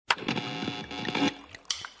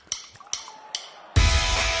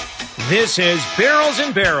This is Barrels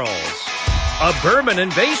and Barrels, a bourbon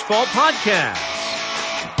and baseball podcast,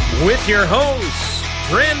 with your hosts,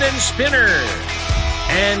 Brandon Spinner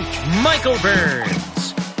and Michael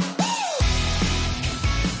Burns.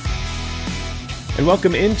 And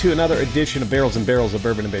welcome into another edition of Barrels and Barrels, a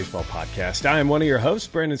bourbon and baseball podcast. I am one of your hosts,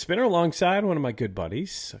 Brandon Spinner, alongside one of my good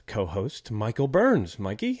buddies, co-host Michael Burns.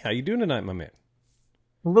 Mikey, how you doing tonight, my man?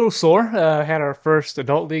 A little sore. Had our first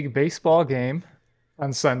adult league baseball game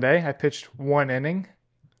on Sunday. I pitched one inning.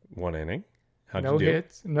 One inning? How'd No you do?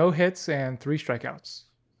 hits, no hits, and 3 strikeouts.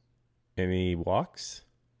 Any walks?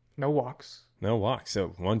 No walks. No walks. So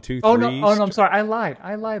 1, 2, 3. Oh no! I'm sorry. I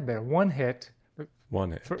lied there. One hit.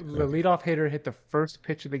 One hit. The leadoff hitter hit the first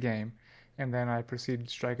pitch of the game, and then I proceeded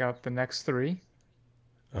to strike out the next 3.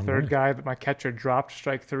 The third guy that my catcher dropped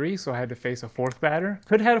strike 3, so I had to face a 4th batter.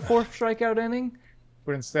 Could have had a 4th strikeout inning,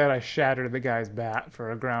 but instead I shattered the guy's bat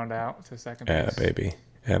for a ground out to second base.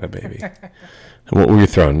 Atta baby. What were you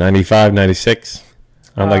throwing? 95, 96?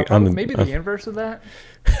 Maybe the inverse of that.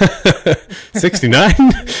 69?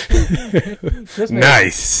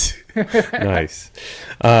 Nice. Nice.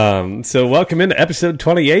 So welcome into episode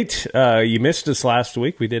 28. You missed us last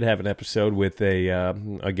week. We did have an episode with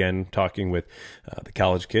again, talking with the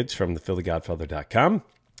college kids from the PhillyGodfather.com.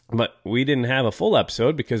 But we didn't have a full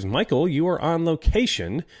episode because, Michael, you were on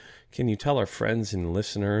location. Can you tell our friends and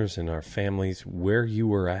listeners and our families where you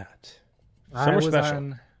were at? I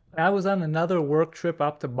was on another work trip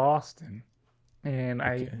up to Boston. And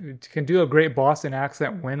I can do a great Boston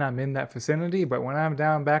accent when I'm in that vicinity, but when I'm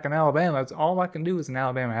down back in Alabama, that's all I can do is an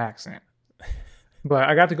Alabama accent. But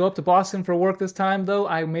I got to go up to Boston for work this time, though.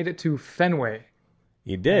 I made it to Fenway.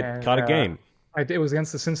 You did. And caught a game. It was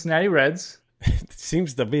against the Cincinnati Reds. It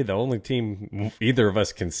seems to be the only team either of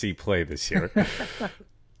us can see play this year.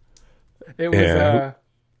 It was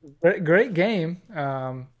a great game.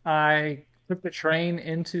 I took the train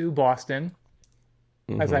into Boston.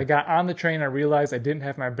 As I got on the train, I realized I didn't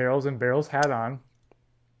have my Barrels and Barrels hat on.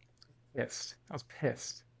 I was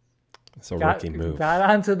pissed. It's a rookie move. Got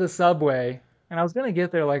onto the subway, and I was going to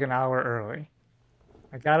get there like an hour early.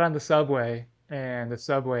 I got on the subway, and the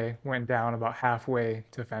subway went down about halfway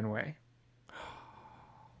to Fenway.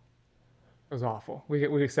 It was awful.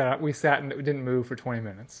 We sat and didn't move for 20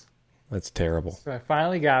 minutes. That's terrible. So I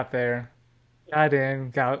finally got there, got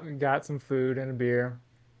in, got some food and a beer,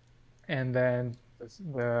 and then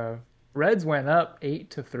the Reds went up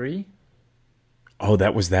 8-3. Oh,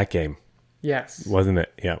 that was that game. Yes. Wasn't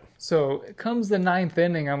it? Yeah. So it comes the 9th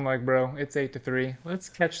inning. I'm like, bro, it's 8-3. Let's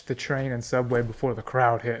catch the train and subway before the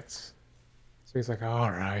crowd hits. So he's like,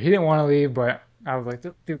 all right. He didn't want to leave, but I was like,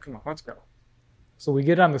 dude, come on, let's go. So we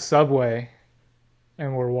get on the subway,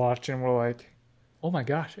 and we're watching. We're like, oh my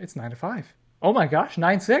gosh, it's 9-5. Oh my gosh,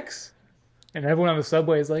 9-6. And everyone on the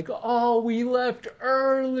subway is like, oh, we left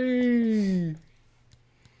early.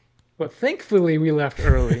 But thankfully we left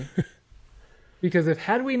early. Because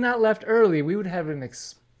had we not left early, we would have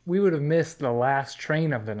missed the last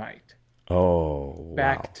train of the night. Oh,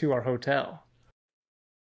 back to our hotel.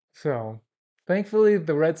 So thankfully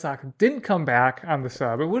the Red Sox didn't come back on the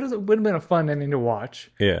sub. It would have been a fun ending to watch.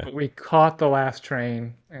 Yeah. But we caught the last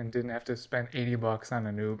train and didn't have to spend $80 on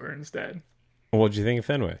an Uber instead. What did you think of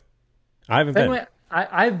Fenway? I haven't been.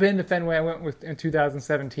 I've been to Fenway. I went in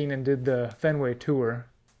 2017 and did the Fenway tour.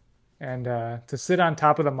 And to sit on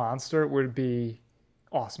top of the monster would be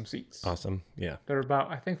awesome seats. Awesome, yeah. They're about,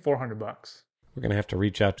 I think, $400. We're going to have to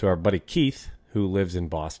reach out to our buddy Keith, who lives in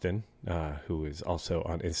Boston, who is also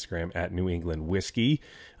on Instagram at New England Whiskey.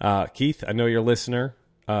 Keith, I know you're a listener.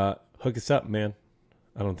 Hook us up, man.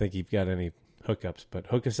 I don't think you've got any hookups, but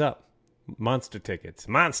hook us up. Monster tickets.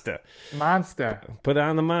 Monster. Put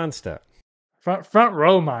on the Monster. Front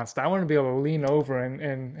row Monster. I want to be able to lean over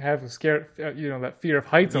and have a scare, that fear of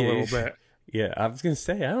heights a little bit. Yeah, I was going to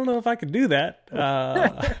say, I don't know if I could do that.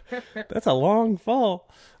 That's a long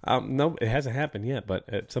fall. No, it hasn't happened yet, but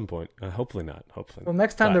at some point, hopefully not. Well,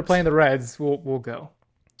 next time they're playing the Reds, we'll go.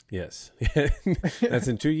 Yes. That's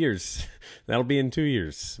in 2 years. That'll be in 2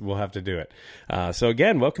 years. We'll have to do it. So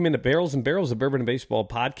again, welcome into Barrels and Barrels, a Bourbon and Baseball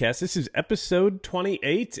podcast. This is episode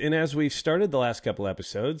 28. And as we've started the last couple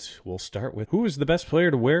episodes, we'll start with who is the best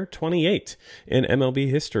player to wear 28 in MLB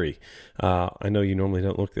history. I know you normally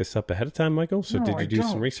don't look this up ahead of time, Michael. So did you do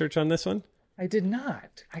some research on this one? I did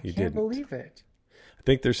not. I can't believe it. I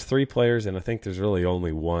think there's 3 players, and I think there's really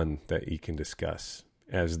only one that you can discuss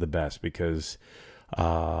as the best because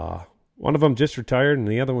one of them just retired and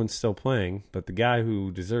the other one's still playing, but the guy who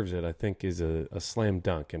deserves it, I think, is a slam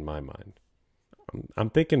dunk in my mind. I'm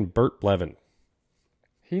thinking Bert Levin.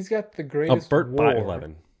 He's got the greatest Bert WAR.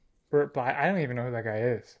 Levin. Bert By. I don't even know who that guy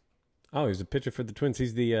is. Oh, he's a pitcher for the Twins.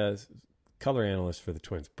 He's the color analyst for the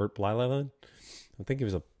Twins. Bert Blyleven. I think he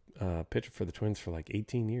was a pitcher for the Twins for like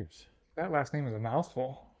 18 years. That last name is a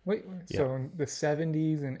mouthful. Wait, Yeah. so in the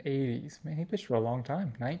 70s and 80s, man, he pitched for a long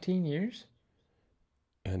time. 19 years?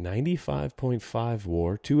 A 95.5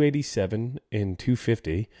 WAR, 287 and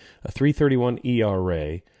 250, a 331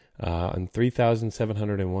 ERA, and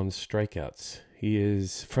 3,701 strikeouts. He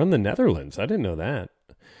is from the Netherlands. I didn't know that.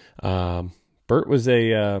 Bert was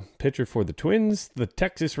a pitcher for the Twins, the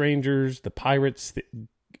Texas Rangers, the Pirates, the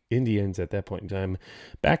Indians at that point in time,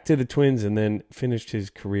 back to the Twins, and then finished his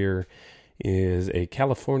career as a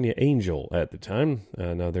California Angel at the time.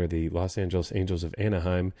 Now they're the Los Angeles Angels of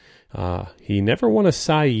Anaheim. He never won a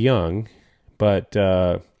Cy Young, but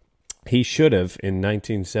he should have in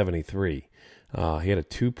 1973. He had a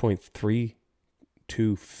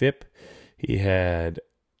 2.32 FIP. He had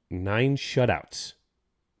 9 shutouts.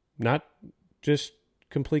 Not just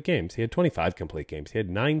complete games. He had 25 complete games. He had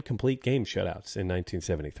 9 complete game shutouts in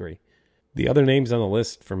 1973. The other names on the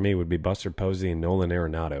list for me would be Buster Posey and Nolan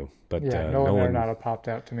Arenado. But Yeah, Nolan Arenado popped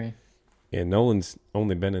out to me. And Nolan's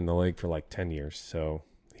only been in the league for like 10 years, so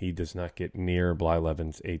he does not get near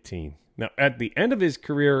Blyleven's 18. Now, at the end of his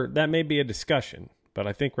career, that may be a discussion, but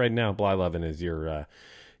I think right now Blyleven is your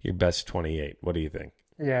best 28. What do you think?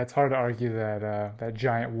 Yeah, it's hard to argue that that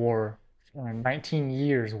giant wore 19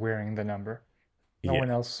 years wearing the number. No Yeah.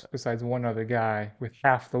 one else besides one other guy with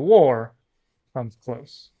half the war comes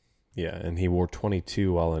close. Yeah, and he wore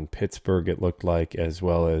 22 while in Pittsburgh, it looked like, as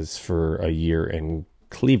well as for a year in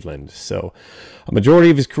Cleveland. So a majority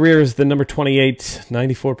of his career is the number 28,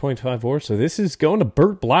 94.5 WAR. So this is going to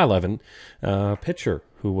Bert Blyleven, pitcher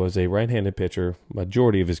who was a right-handed pitcher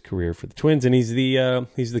majority of his career for the Twins, and he's the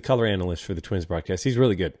color analyst for the Twins broadcast. He's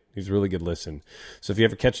really good. He's a really good listen. So if you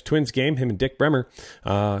ever catch a Twins game, him and Dick Bremer,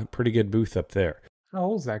 pretty good booth up there. How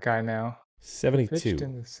old's that guy now? 72. Pitched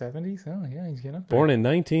in the 70s? Oh, yeah, he's getting up there. Born in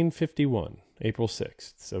 1951, April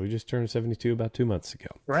 6th. So he just turned 72 about 2 months ago.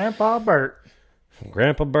 Grandpa Bert.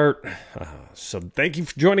 Grandpa Bert. So thank you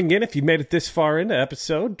for joining in. If you made it this far into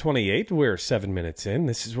episode 28, we're 7 minutes in.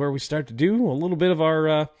 This is where we start to do a little bit of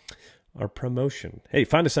our promotion. Hey,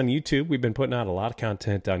 find us on YouTube. We've been putting out a lot of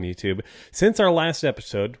content on YouTube. Since our last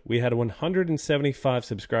episode, we had 175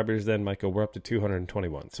 subscribers. Then, Michael, we're up to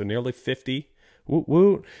 221. So nearly 50. Woot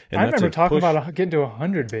woot. And I that's remember a talking push. about getting to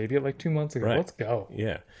 100, baby, like 2 months ago. Right. Let's go.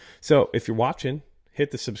 Yeah. So if you're watching, hit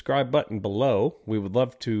the subscribe button below. We would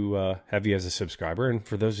love to have you as a subscriber. And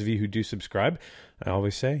for those of you who do subscribe, I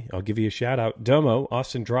always say, I'll give you a shout out. Domo,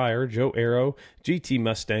 Austin Dreyer, Joe Arrow, GT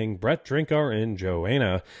Mustang, Brett Drinkar, and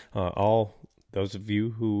Joanna. All those of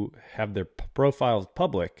you who have their profiles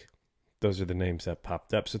public, those are the names that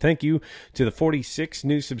popped up. So thank you to the 46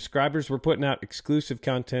 new subscribers. We're putting out exclusive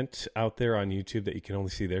content out there on YouTube that you can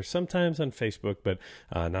only see there, sometimes on Facebook, but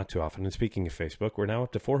not too often. And speaking of Facebook, we're now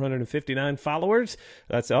up to 459 followers.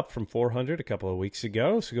 That's up from 400 a couple of weeks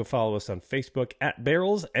ago. So go follow us on Facebook at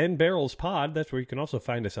Barrels and Barrels Pod. That's where you can also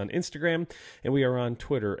find us on Instagram. And we are on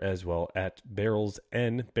Twitter as well at Barrels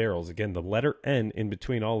and Barrels. Again, the letter N in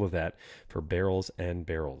between all of that for Barrels and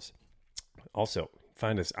Barrels. Also,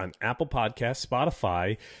 find us on Apple Podcasts,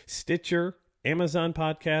 Spotify, Stitcher, Amazon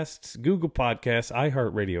Podcasts, Google Podcasts,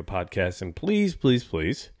 iHeartRadio Podcasts, and please, please,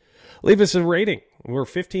 please leave us a rating. We're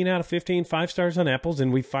 15 out of 15, 5 stars on Apple's,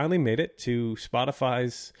 and we finally made it to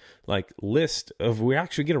Spotify's list of, we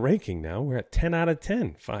actually get a ranking now. We're at 10 out of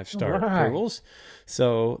 10 5-star approvals.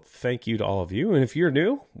 So thank you to all of you. And if you're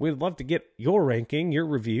new, we'd love to get your ranking, your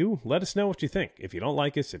review. Let us know what you think. If you don't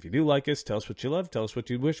like us, if you do like us, tell us what you love. Tell us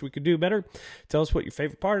what you wish we could do better. Tell us what your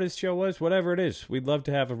favorite part of the show was, whatever it is. We'd love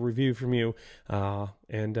to have a review from you,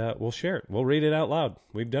 and we'll share it. We'll read it out loud.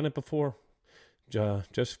 We've done it before.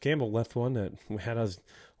 Joseph Campbell left one that had us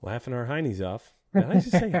laughing our heinies off. Did I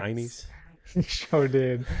just say heinies? You sure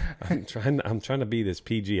did. I'm trying to be this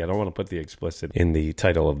PG. I don't want to put the explicit in the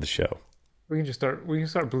title of the show. We can start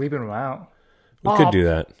bleeping them out. We could do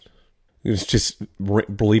that. It's just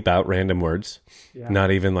bleep out random words. Yeah.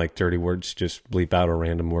 Not even like dirty words. Just bleep out a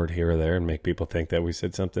random word here or there and make people think that we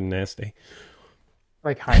said something nasty.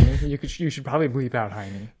 Like Heine. You should probably bleep out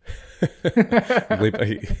Heine.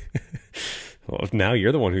 Well, now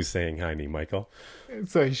you're the one who's saying Heine, Michael.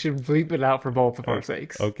 So you should bleep it out for both of our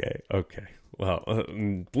sakes. Okay. Well,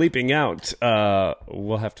 bleeping out,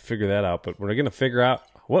 we'll have to figure that out. But we're going to figure out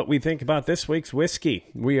what we think about this week's whiskey.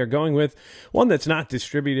 We are going with one that's not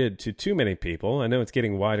distributed to too many people. I know it's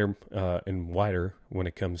getting wider and wider when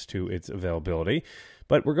it comes to its availability.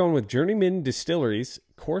 But we're going with Journeyman Distilleries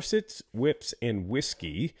Corsets, Whips, and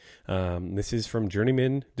Whiskey. This is from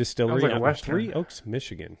Journeyman Distillery Sounds like a out in Western. Three Oaks,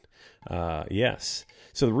 Michigan. Yes.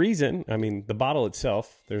 So the reason, the bottle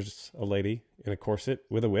itself, there's a lady in a corset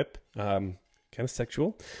with a whip, kind of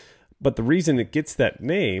sexual. But the reason it gets that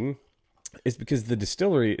name is because the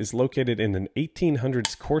distillery is located in an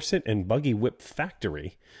 1800s corset and buggy whip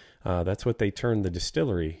factory. That's what they turned the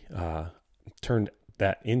distillery, turned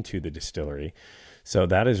that into the distillery. So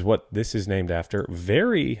that is what this is named after.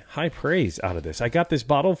 Very high praise out of this. I got this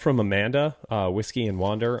bottle from Amanda, Whiskey and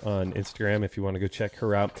Wander on Instagram, if you want to go check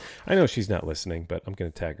her out. I know she's not listening, but I'm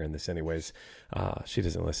going to tag her in this anyways. She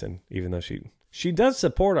doesn't listen, even though she does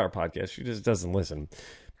support our podcast. She just doesn't listen.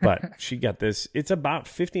 But she got this. It's about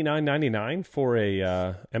 $59.99 for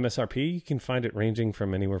a MSRP. You can find it ranging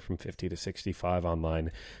from anywhere from $50 to $65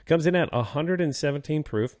 online. Comes in at 117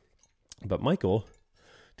 proof. But Michael,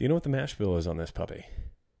 do you know what the mash bill is on this puppy?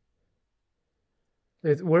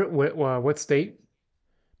 What state?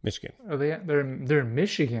 Michigan. Are they? They're in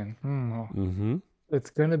Michigan. Mm-hmm. It's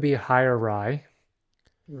gonna be higher rye.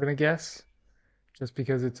 I'm gonna guess, just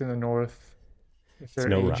because it's in the north. If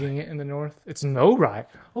they're aging it in the north, it's no rye.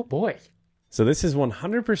 Oh boy. So this is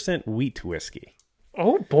 100% wheat whiskey.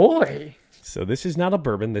 Oh boy. So this is not a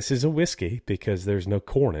bourbon. This is a whiskey because there's no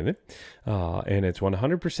corn in it, and it's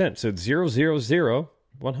 100%. So it's 000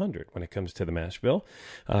 100 when it comes to the mash bill.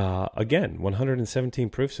 Again, 117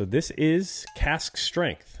 proof. So this is cask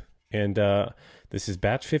strength. And this is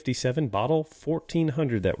batch 57, bottle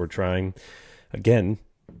 1400 that we're trying. Again,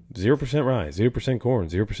 0% rye, 0% corn,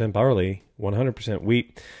 0% barley, 100%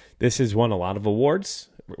 wheat. This has won a lot of awards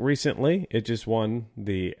recently. It just won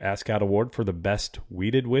the Ascot Award for the best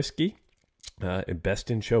wheated whiskey.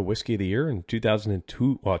 Best in Show Whiskey of the Year in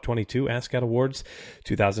 2022 Ascot Awards,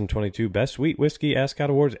 2022 Best Wheat Whiskey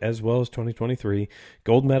Ascot Awards, as well as 2023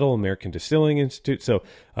 Gold Medal American Distilling Institute. So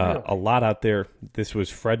a lot out there. This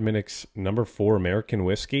was Fred Minnick's number 4 American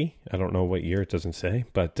whiskey. I don't know what year, it doesn't say,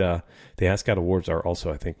 but the Ascot Awards are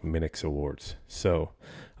also, I think, Minnick's Awards. So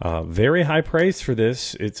very high praise for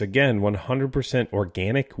this. It's, again, 100%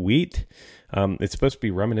 organic wheat. It's supposed to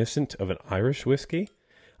be reminiscent of an Irish whiskey.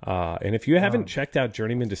 And if you haven't checked out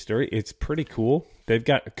Journeyman Distillery, it's pretty cool. They've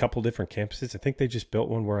got a couple different campuses. I think they just built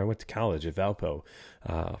one where I went to college at Valpo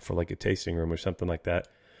for like a tasting room or something like that.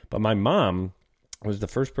 But my mom was the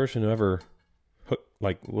first person who ever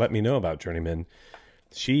let me know about Journeyman.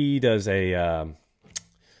 She does a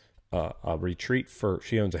retreat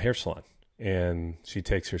she owns a hair salon, and she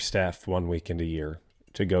takes her staff one weekend a year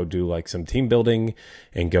to go do like some team building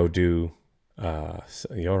and go do.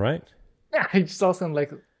 You all right? Yeah, I just also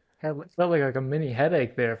felt like a mini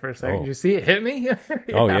headache there for a second. Oh. Did you see it hit me? Yeah.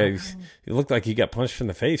 Oh, yeah. You looked like you got punched in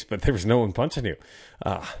the face, but there was no one punching you.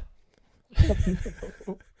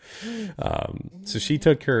 So she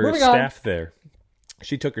took her staff there.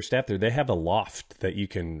 They have a loft that you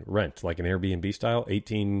can rent, like an Airbnb style,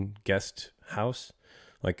 18 guest house.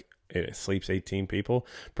 Like it sleeps 18 people.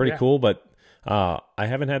 Pretty cool, but I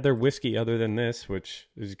haven't had their whiskey other than this, which,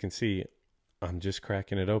 as you can see, I'm just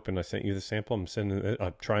cracking it open. I sent you the sample. I'm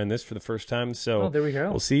trying this for the first time. So there we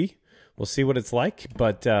go. We'll see what it's like.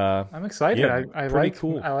 But I'm excited. Yeah, I like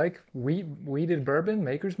cool. I like wheated bourbon,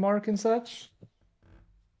 Maker's Mark and such.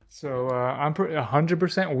 So I'm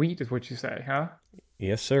 100% wheat is what you say, huh?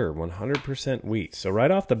 Yes, sir. 100% wheat. So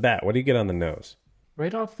right off the bat, what do you get on the nose?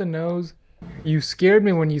 Right off the nose, you scared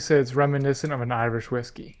me when you said it's reminiscent of an Irish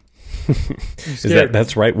whiskey.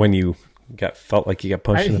 That's right when you felt like you got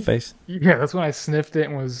punched in the face? Yeah, that's when I sniffed it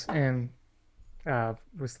and was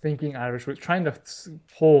thinking Irish, trying to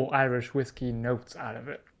pull Irish whiskey notes out of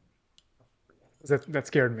it. That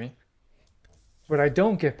scared me. But I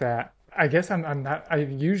don't get that. I guess I'm not. I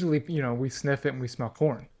usually, we sniff it and we smell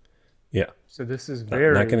corn. Yeah. So this is not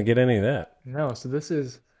going to get any of that. No. So this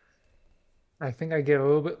is. I think I get a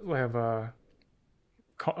little bit of a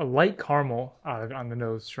light caramel out of it on the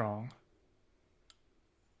nose, strong.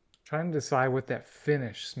 Trying to decide what that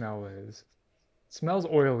finish smell is. It smells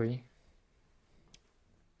oily.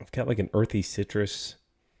 I've got like an earthy citrus,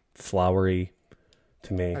 flowery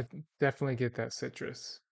to me. I definitely get that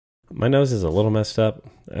citrus. My nose is a little messed up.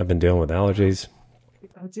 I've been dealing with allergies.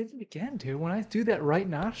 I did it again, dude. When I do that right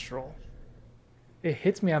nostril, it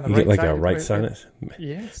hits me on the right side. You get like a right sinus?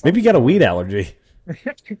 Yes. Maybe you got a weed allergy.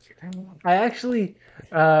 I actually...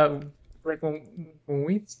 like when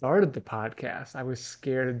we started the podcast, I was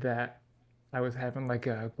scared that I was having like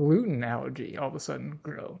a gluten allergy all of a sudden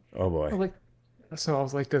grow. Oh boy. So I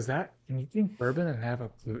was like, can you drink bourbon and have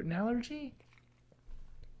a gluten allergy?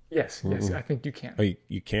 Yes, I think you can. Oh,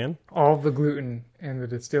 you can? All the gluten in the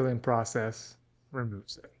distilling process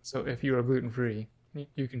removes it. So if you are gluten free,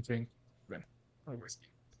 you can drink bourbon or whiskey.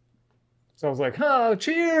 So I was like, oh,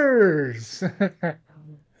 cheers!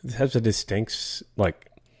 It has a distinct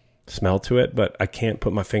smell to it, but I can't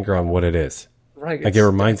put my finger on what it is. Right. Like it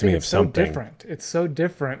reminds me of It's so something. different. It's so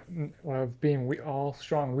different of being all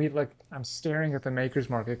strong wheat. Like I'm staring at the Maker's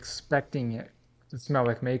Mark, expecting it to smell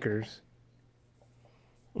like Maker's,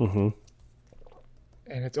 Mm-hmm.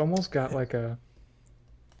 and it's almost got like a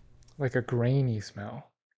grainy smell.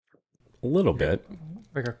 A little bit.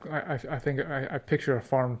 Like I think I picture a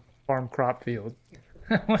farm crop field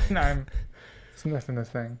when I'm sniffing this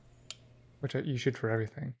thing, which you should for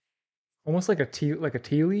everything. Almost like a tea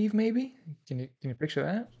leaf, maybe. Can you picture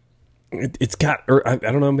that? It's got, I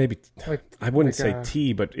don't know, maybe Like I wouldn't like say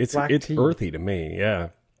tea, but it's black tea. earthy to me. Yeah.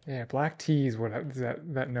 Yeah, black tea is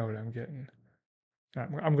that note I'm getting.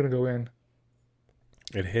 I'm gonna go in.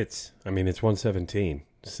 It hits. I mean, it's 117,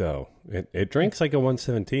 so it drinks like a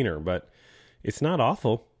 117er, but it's not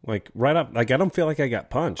awful. Like right up, like I don't feel like I got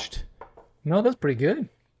punched. No, that's pretty good.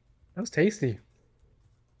 That was tasty.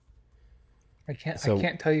 I So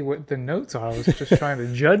can't tell you what the notes are. I was just trying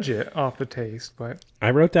to judge it off the taste, but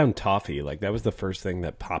I wrote down toffee. Like that was the first thing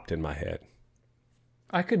that popped in my head.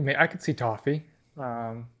 I could see toffee.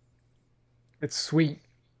 It's sweet.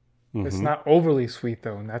 It's Mm-hmm. not overly sweet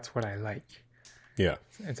though, and that's what I like. Yeah.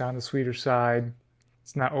 It's on the sweeter side.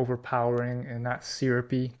 It's not overpowering and not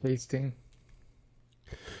syrupy tasting.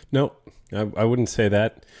 No, I wouldn't say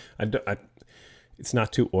that. It's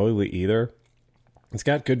not too oily either. It's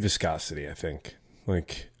got good viscosity, I think.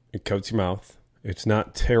 Like, it coats your mouth. It's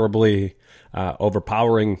not terribly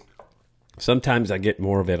overpowering. Sometimes I get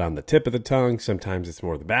more of it on the tip of the tongue. Sometimes it's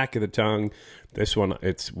more the back of the tongue. This one,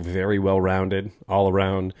 it's very well-rounded all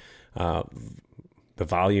around. The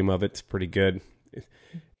volume of it's pretty good.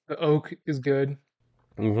 The oak is good.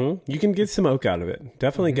 Mm-hmm. You can get some oak out of it.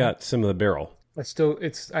 Definitely got some of the barrel.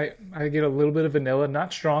 I get a little bit of vanilla,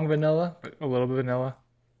 not strong vanilla, but a little bit of vanilla.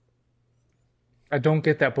 I don't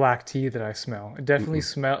get that black tea that I smell. It definitely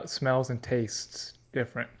smells and tastes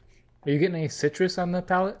different. Are you getting any citrus on the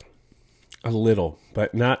palate? A little,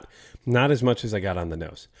 but not as much as I got on the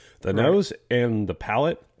nose. The nose and the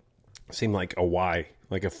palate seem like a Y,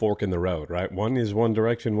 like a fork in the road, right? One is one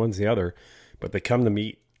direction, one's the other, but they come to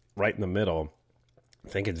meet right in the middle. I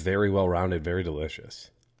think it's very well rounded, very delicious.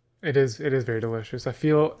 It is very delicious. I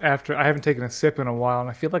feel after I haven't taken a sip in a while, and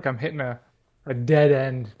I feel like I'm hitting a dead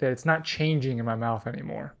end that it's not changing in my mouth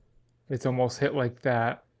anymore. It's almost hit like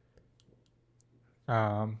that,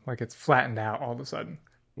 like it's flattened out all of a sudden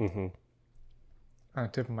Mm-hmm. on the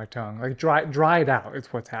tip of my tongue, like dried out.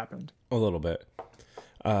 It's what's happened. A little bit.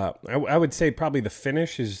 I would say probably the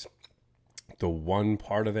finish is the one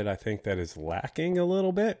part of it I think that is lacking a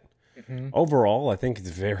little bit. Mm-hmm. Overall, I think it's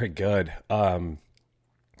very good.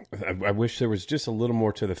 I wish there was just a little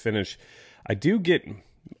more to the finish. I do get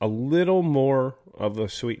a little more of a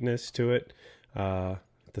sweetness to it, the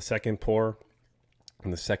second pour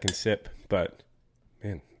and the second sip, but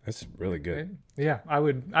man, that's really good. Yeah,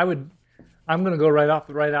 I'm gonna go right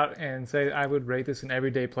out and say I would rate this an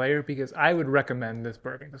everyday player because I would recommend this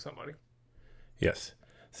bourbon to somebody. Yes.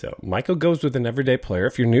 So Michael goes with an everyday player.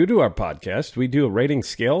 If you're new to our podcast, we do a rating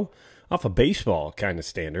scale off of baseball kind of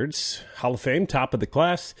standards. Hall of Fame, top of the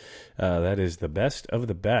class. That is the best of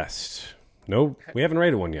the best. No, we haven't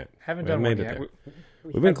rated one yet. Haven't We done one made it yet. there.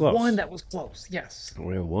 We've been had close. one that was close. Yes,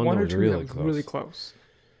 We have one one that or was two really that was close. really close.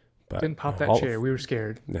 But, Didn't pop that Hall chair. of- We were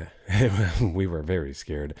scared. Nah. We were very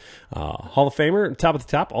scared. Hall of Famer, top of the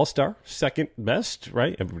top, all-star, second best,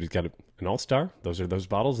 right? Everybody's got an all-star. Those are those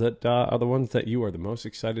bottles that are the ones that you are the most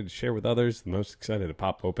excited to share with others, the most excited to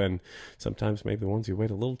pop open. Sometimes maybe the ones you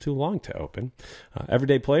wait a little too long to open.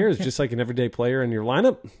 Everyday player is just like an everyday player in your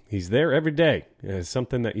lineup. He's there every day. It's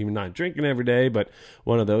something that you're not drinking every day, but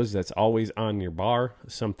one of those that's always on your bar,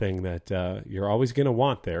 something that you're always going to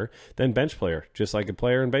want there. Then bench player, just like a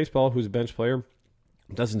player in baseball who's a bench player.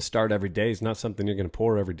 Doesn't start every day. It's not something you're going to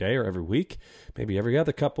pour every day or every week, maybe every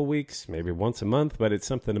other couple weeks, maybe once a month, but it's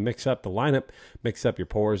something to mix up the lineup, mix up your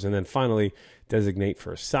pours, and then finally designate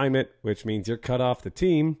for assignment, which means you're cut off the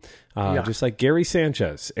team, just like Gary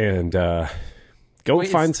Sanchez. And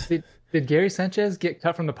Did Gary Sanchez get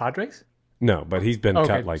cut from the Padres? No, but he's been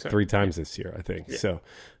cut like sorry. 3 times this year, I think. Yeah. So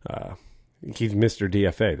he's Mr.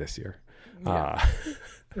 DFA this year. Yeah.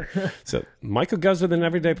 So Michael goes with an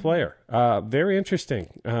everyday player. Very interesting.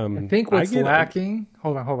 I think what's lacking.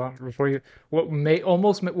 Hold on. Before you,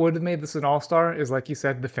 almost would have made this an all-star is like you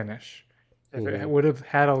said, the finish. If it would have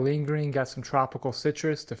had a lingering, got some tropical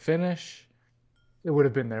citrus to finish, it would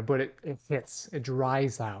have been there. But it hits, it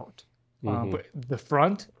dries out. But the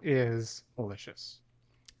front is delicious.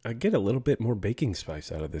 I get a little bit more baking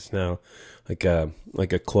spice out of this now, like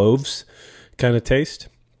a cloves kind of taste.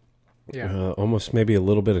 Yeah. Almost maybe a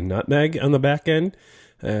little bit of nutmeg on the back end.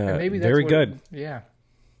 And maybe that's very good. Yeah.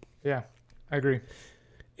 Yeah. I agree.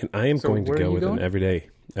 And I am going to where are go you with going? an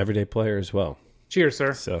everyday player as well. Cheers,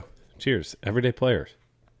 sir. So, cheers, everyday players.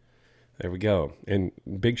 There we go. And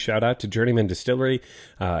big shout out to Journeyman Distillery.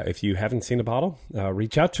 If you haven't seen a bottle,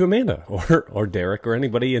 reach out to Amanda or Derek or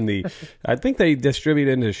anybody in the. I think they distribute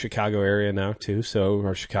into the Chicago area now too. So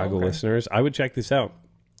our Chicago listeners, I would check this out.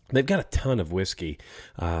 They've got a ton of whiskey.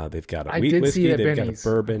 They've got a wheat whiskey. They've got a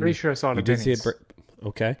bourbon. I'm pretty sure I saw it at Benny's.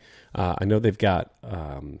 Okay. I know they've got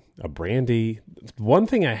a brandy. One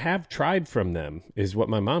thing I have tried from them is what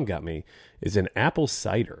my mom got me is an apple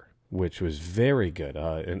cider, which was very good.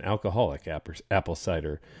 An alcoholic apple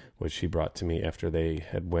cider, which she brought to me after they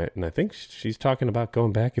had went. And I think she's talking about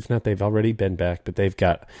going back. If not, they've already been back. But they've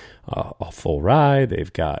got a full rye.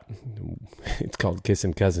 They've got, it's called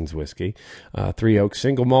Kissin' Cousins whiskey. 3 Oak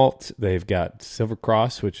single malt. They've got Silver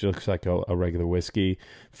Cross, which looks like a regular whiskey.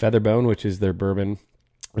 Featherbone, which is their bourbon.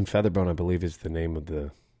 And Featherbone, I believe, is the name of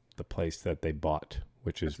the place that they bought,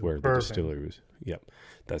 which is where the distillery was. Yep,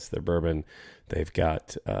 that's their bourbon. They've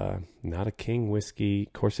got Not a King whiskey,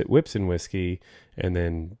 Corset Whips and whiskey, and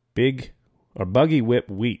then Buggy Whip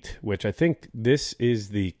wheat, which I think this is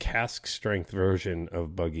the cask strength version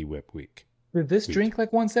of Buggy Whip wheat. Did this drink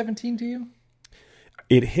like 117 to you?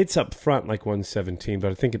 It hits up front like 117,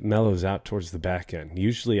 but I think it mellows out towards the back end.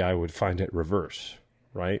 Usually I would find it reverse,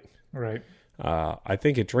 right? Right. I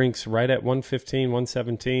think it drinks right at 115,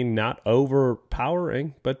 117, not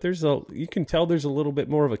overpowering, but you can tell there's a little bit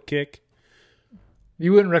more of a kick.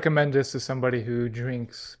 You wouldn't recommend this to somebody who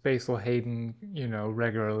drinks Basil Hayden,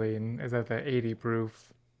 regularly and is at the 80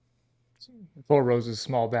 proof. Four Roses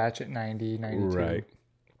small batch at 90, 92. Right.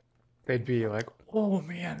 They'd be like, oh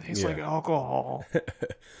man, it tastes like alcohol.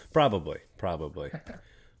 Probably.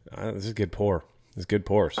 This is a good pour.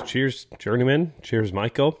 So cheers, Journeyman. Cheers,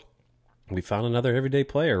 Michael. We found another everyday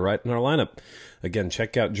player right in our lineup. Again,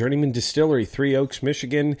 check out Journeyman Distillery, 3 Oaks,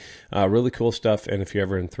 Michigan. Really cool stuff. And if you're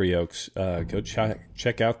ever in 3 Oaks, go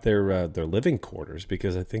check out their living quarters,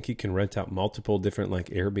 because I think you can rent out multiple different like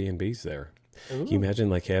Airbnbs there. Ooh. Can you imagine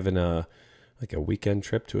like having a weekend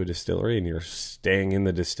trip to a distillery and you're staying in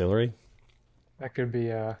the distillery? That could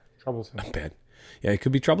be troublesome. Not bad. Yeah, it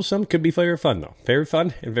could be troublesome. Could be very fun though. Very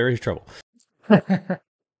fun and very trouble.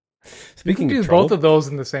 Speaking you can do both of those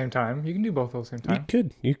in the same time. You can do both of those at the same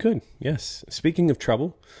time. You could. Yes. Speaking of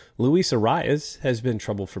trouble, Luis Arias has been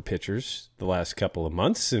trouble for pitchers the last couple of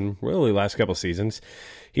months and really last couple of seasons.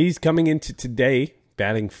 He's coming into today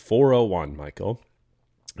batting .401, Michael,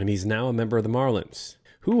 and he's now a member of the Marlins.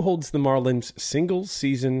 Who holds the Marlins single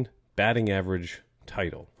season batting average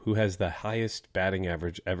title? Who has the highest batting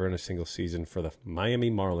average ever in a single season for the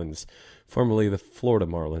Miami Marlins, formerly the Florida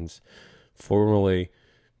Marlins, formerly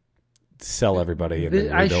sell everybody and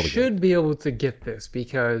then I should be able to get this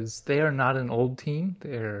because they are not an old team.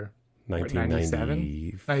 They're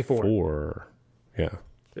 1994. Yeah.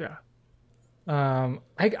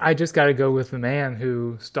 I just got to go with the man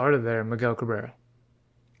who started there, Miguel Cabrera.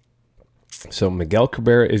 So Miguel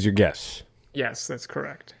Cabrera is your guess. Yes, that's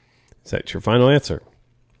correct. Is that your final answer?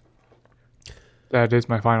 That is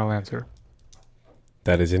my final answer.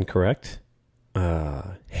 That is incorrect.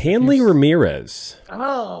 Hanley Ramirez.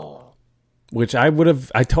 Oh. Which I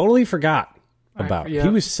totally forgot about. He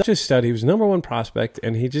was such a stud. He was number one prospect,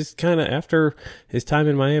 and he just kind of, after his time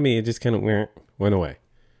in Miami, it just kind of went away.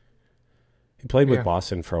 He played with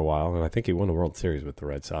Boston for a while, and I think he won a World Series with the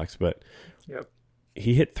Red Sox, but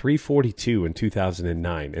he hit .342 in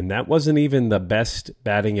 2009, and that wasn't even the best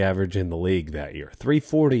batting average in the league that year.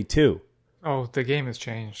 .342. Oh, the game has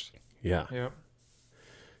changed. Yeah. Yep.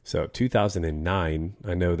 So 2009,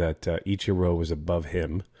 I know that Ichiro was above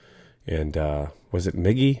him. And was it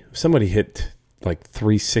Miggy? Somebody hit like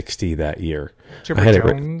 360 that year. Chipper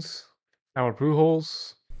Jones, Howard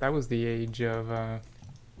Pujols. That was the age of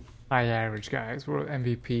high average guys where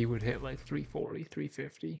MVP would hit like 340,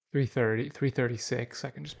 350, 330, 336. I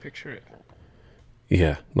can just picture it.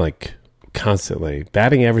 Yeah, like constantly.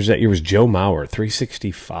 Batting average that year was Joe Mauer,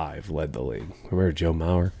 365 led the league. Remember Joe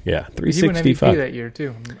Mauer? Yeah, 365. He won MVP that year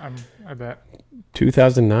too, I bet.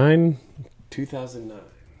 2009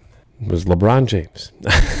 was LeBron James.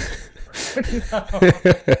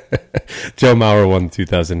 Joe Mauer won the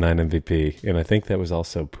 2009 MVP, and I think that was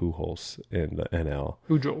also Pujols in the NL.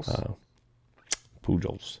 Pujols.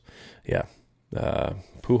 Yeah.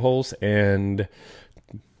 Pujols and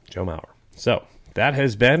Joe Mauer. So that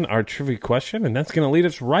has been our trivia question, and that's going to lead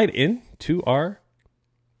us right into our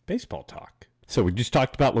baseball talk. So we just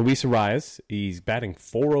talked about Luis Arias. He's batting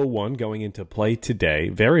 .401 going into play today.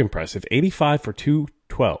 Very impressive. 85 for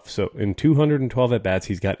 212. So in 212 at-bats,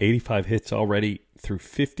 he's got 85 hits already through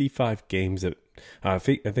 55 games. I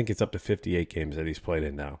think it's up to 58 games that he's played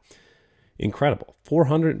in now. Incredible.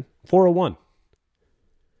 401.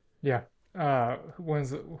 Yeah. When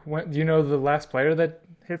do you know the last player that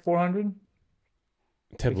hit 400?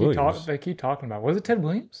 Ted Williams. They keep talking about. Was it Ted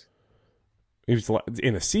Williams? He was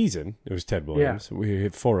in a season. It was Ted Williams. Yeah. We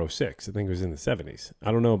hit 406. I think it was in the 70s.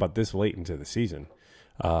 I don't know about this late into the season,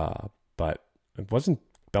 but wasn't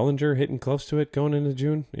Bellinger hitting close to it going into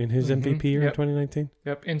June in his MVP year in 2019?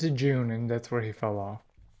 Yep, into June, and that's where he fell off.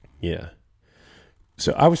 Yeah.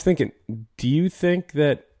 So I was thinking, do you think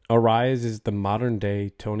that Arias is the modern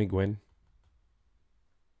day Tony Gwynn?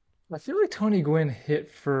 I feel like Tony Gwynn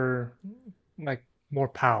hit for like more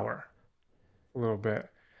power a little bit.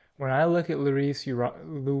 When I look at Luis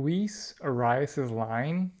Arias'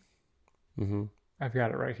 line, I've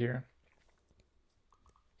got it right here.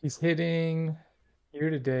 He's hitting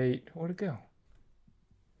year to date. Where'd it go?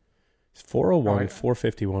 It's 401,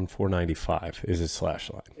 451, 495 is his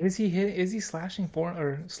slash line. Is he slashing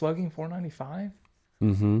slugging 495?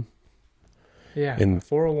 Mm-hmm. Yeah, and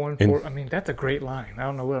 401. I mean, that's a great line. I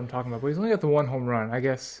don't know what I'm talking about, but he's only got the one home run. I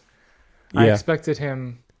guess I expected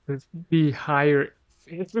him to be higher.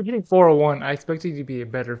 If you're getting 401, I expected you to be a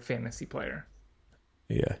better fantasy player.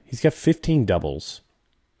 Yeah, he's got 15 doubles.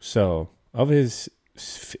 So of his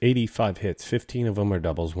 85 hits, 15 of them are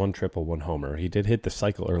doubles, 1 triple, 1 homer. He did hit the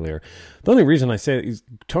cycle earlier. The only reason I say it is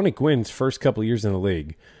Tony Gwynn's first couple of years in the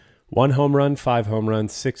league, 1 home run, 5 home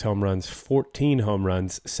runs, 6 home runs, 14 home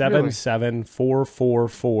runs, 7, 7, 4, 4,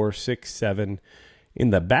 4, 6, 7. In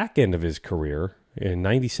the back end of his career, in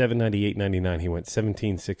 97, 98, 99, he went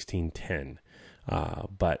 17, 16, 10.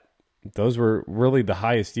 But those were really the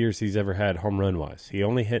highest years he's ever had home run wise. He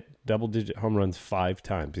only hit double-digit home runs 5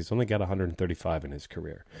 times. He's only got 135 in his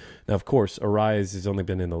career. Now, of course, Arias has only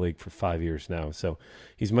been in the league for 5 years now, so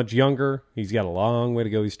he's much younger. He's got a long way to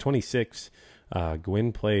go. He's 26.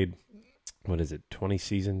 Gwynn played, 20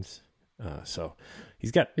 seasons? So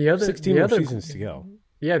he's got 16 more seasons to go.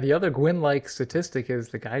 Yeah, the other Gwynn-like statistic is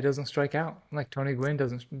the guy doesn't strike out. Like Tony Gwynn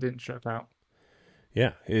didn't strike out.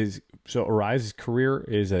 Yeah, so Arias' career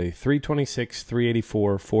is a 326,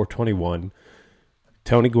 384, 421.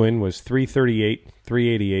 Tony Gwynn was 338,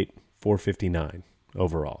 388, 459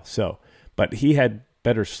 overall. So, but he had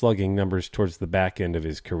better slugging numbers towards the back end of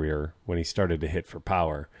his career when he started to hit for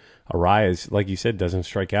power. Arias, like you said, doesn't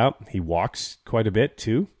strike out. He walks quite a bit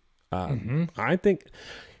too. I think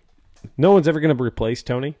no one's ever going to replace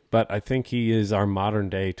Tony, but I think he is our modern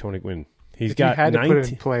day Tony Gwynn. He's got had to put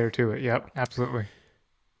a player to it. Yep, absolutely.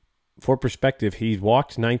 For perspective, he's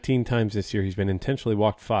walked 19 times this year. He's been intentionally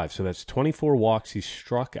walked 5. So that's 24 walks. He's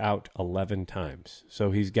struck out 11 times. So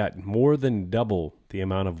he's got more than double the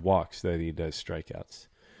amount of walks that he does strikeouts.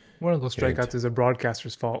 One of those strikeouts is a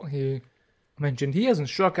broadcaster's fault. He mentioned he hasn't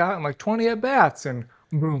struck out in like 20 at-bats, and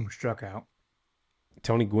boom, struck out.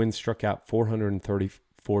 Tony Gwynn struck out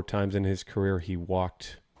 434 times in his career. He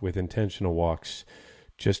walked with intentional walks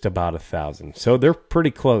just about 1,000. So they're pretty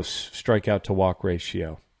close strikeout to walk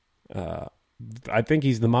ratio. I think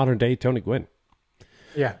he's the modern day Tony Gwynn.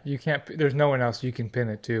 Yeah, you can't. There's no one else you can pin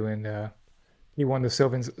it to, and he won the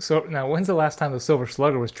Silver. So now, when's the last time the Silver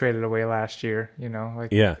Slugger was traded away last year?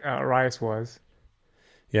 Arias was.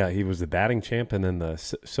 Yeah, he was the batting champ, and then the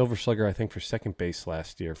Silver Slugger, I think, for second base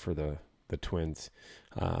last year for the Twins.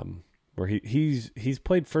 Where he's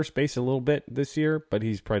played first base a little bit this year, but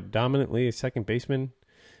he's predominantly a second baseman,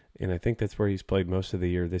 and I think that's where he's played most of the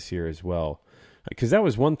year this year as well. Because that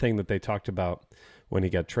was one thing that they talked about when he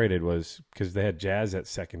got traded was because they had Jazz at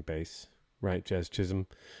second base, right? Jazz Chisholm.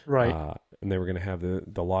 Right. And they were going to have the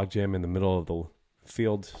logjam in the middle of the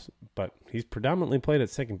field, but he's predominantly played at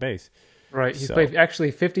second base. Right. He's played actually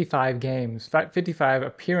 55 games, 55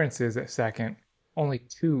 appearances at second, only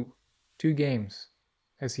two games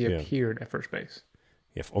has he appeared at first base.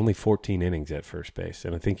 Yeah, only 14 innings at first base,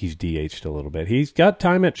 and I think he's DH'd a little bit. He's got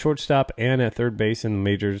time at shortstop and at third base in the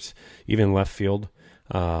majors, even left field,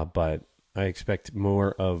 but I expect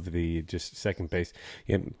more of the just second base.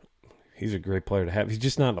 He's a great player to have. He's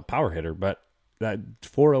just not a power hitter, but that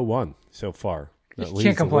 401 so far. You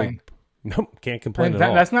can't complain. Nope, can't complain at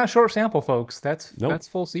all. That's not short sample, folks. That's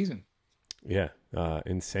full season. Yeah,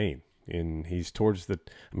 insane. And he's towards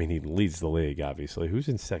he leads the league, obviously. Who's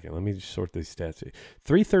in second? Let me just sort these stats.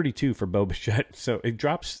 332 for Bo Bichette. So it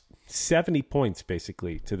drops 70 points,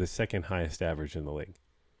 basically, to the second highest average in the league.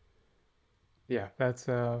 Yeah, that's...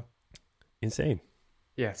 insane.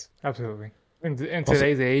 Yes, absolutely. In Also,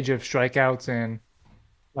 today's age of strikeouts and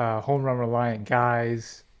home run reliant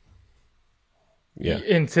guys, yeah.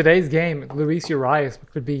 in today's game, Luis Urias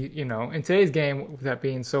could be, in today's game, with that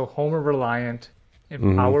being so homer reliant and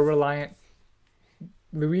Hmm. power reliant,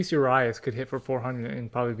 Luis Urias could hit for 400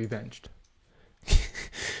 and probably be benched.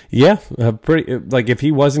 Yeah, pretty like if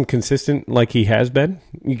he wasn't consistent like he has been,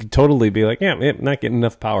 you could totally be like, yeah, not getting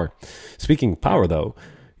enough power. Speaking of power, though,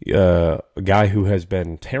 a guy who has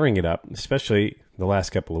been tearing it up, especially the last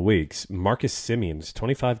couple of weeks, Marcus Semien's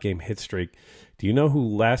 25-game hit streak. Do you know who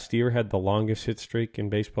last year had the longest hit streak in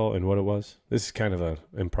baseball and what it was? This is kind of an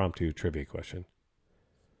impromptu trivia question.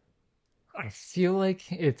 I feel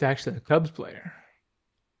like it's actually a Cubs player.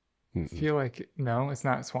 I Mm-mm. feel like no, it's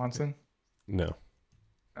not Swanson. No,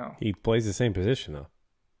 No, he plays the same position though.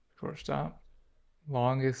 shortstop.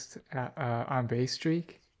 Longest on base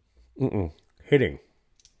streak, Mm-mm. Hitting,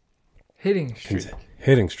 hitting Cons- streak.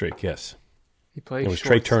 hitting streak. Yes, He played it was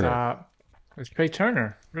Trey Turner. shortstop. It was Trey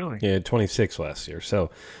Turner, really. Yeah, 26 last year. So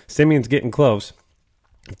Simeon's getting close,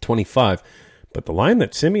 25. But the line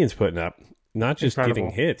that Simeon's putting up, not just Incredible.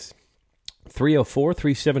 getting hits, 304,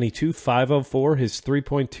 372, 504. His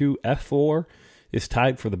 3.2 F4 is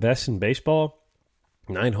tied for the best in baseball.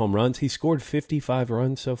 9 home runs. He scored 55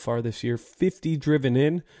 runs so far this year, 50 driven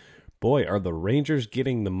in. Boy, are the Rangers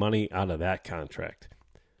getting the money out of that contract.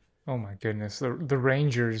 Oh my goodness, the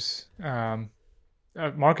Rangers. Marcus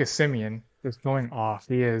Semien is going off.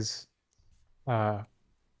 He is, uh,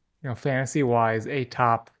 fantasy wise, a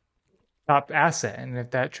top asset, and if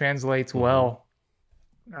that translates well,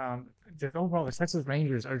 just overall, the Texas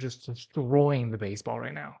Rangers are just destroying the baseball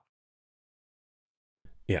right now.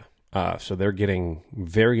 Yeah. So they're getting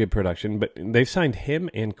very good production, but they've signed him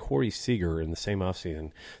and Corey Seager in the same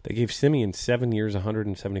offseason. They gave Semien 7 years,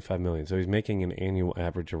 $175 million. So he's making an annual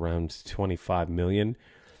average around $25 million.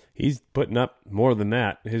 He's putting up more than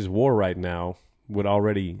that. His WAR right now would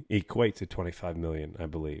already equate to $25 million, I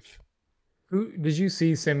believe. Who did you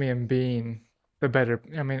see Semien being the better?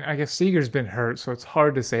 I mean, I guess Seager's been hurt, so it's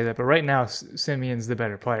hard to say that. But right now, Semien's the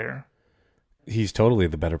better player. He's totally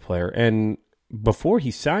the better player. And before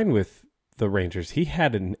he signed with the Rangers, he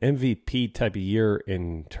had an MVP type of year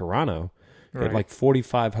in Toronto. He had Right. like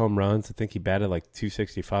 45 home runs. I think he batted like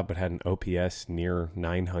 265, but had an OPS near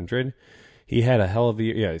 900. He had a hell of a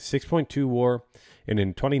year. Yeah, 6.2 WAR. And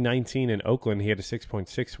in 2019 in Oakland, he had a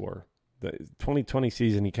 6.6 WAR. The 2020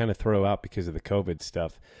 season, he kind of threw out because of the COVID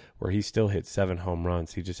stuff, where he still hit 7 home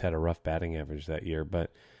runs. He just had a rough batting average that year.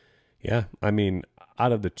 But yeah, I mean,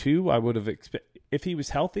 out of the two, I would have if he was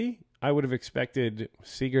healthy, I would have expected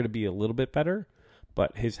Seager to be a little bit better.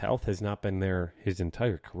 But his health has not been there his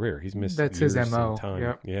entire career. He's missed That's years his MO. and time.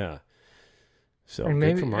 Yep. Yeah. So And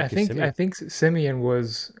good for maybe Marcus Semien. I think Semien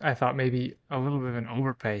was, I thought, maybe a little bit of an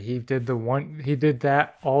overpay. He did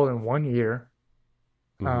that all in 1 year.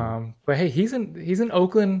 Mhm. But hey, he's an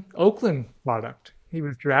Oakland product. He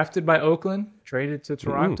was drafted by Oakland, traded to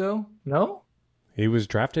Toronto. No? He was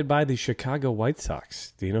drafted by the Chicago White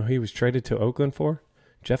Sox. Do you know who he was traded to Oakland for?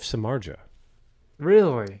 Jeff Samardzija.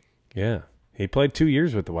 Really? Yeah. He played 2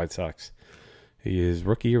 years with the White Sox. His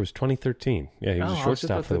rookie year was 2013. Yeah, he was a Oh, I was just shortstop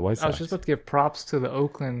about for the to, White I was Sox. just about to give props to the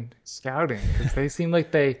Oakland scouting because they seem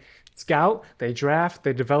like they scout, they draft,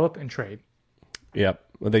 they develop, and trade. Yep.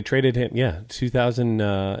 Well, they traded him,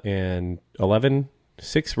 2011,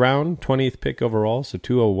 6th round, 20th pick overall, so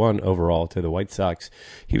 201 overall to the White Sox.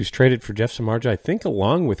 He was traded for Jeff Samardzija, I think,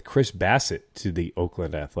 along with Chris Bassett to the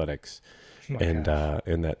Oakland Athletics. Oh my And gosh.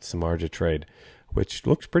 in that Samardzija trade, which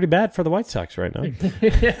looks pretty bad for the White Sox right now.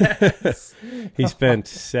 Yes. He spent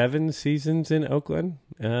 7 seasons in Oakland,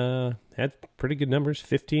 had pretty good numbers,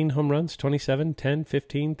 15 home runs, 27, 10,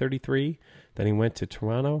 15, 33. Then he went to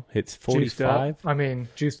Toronto, hits Juiced up. 45. I mean,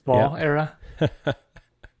 juiced ball Yep. era.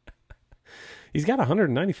 He's got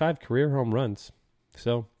 195 career home runs.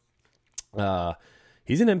 So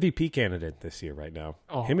he's an MVP candidate this year right now.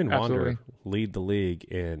 Oh, Him and absolutely. Wander lead the league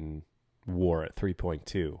in WAR at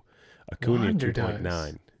 3.2. Acuna at Wander 2.9.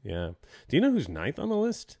 does. Yeah. Do you know who's ninth on the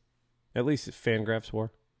list? At least at Fangraphs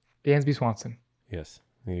WAR? Dansby Swanson. Yes.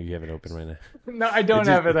 You have it open right now. No, I don't just-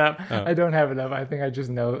 have it up. Oh. I don't have it up. I think I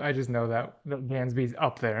just know that Dansby's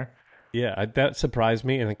up there. Yeah, that surprised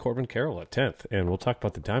me. And then Corbin Carroll at 10th. And we'll talk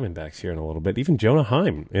about the Diamondbacks here in a little bit. Even Jonah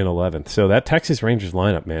Heim in 11th. So that Texas Rangers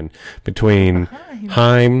lineup, man, between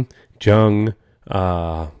Heim, Jung,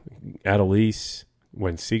 Adelise,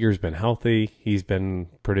 when Seager's been healthy, he's been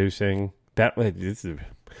producing.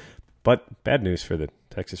 But bad news for the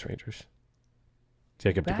Texas Rangers.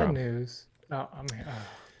 Jacob Bad deGrom. news. Oh, I mean,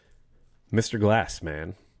 Mr. Glass,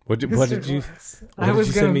 man. What did you I what was did you gonna.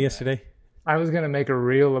 send me yesterday? I was gonna make a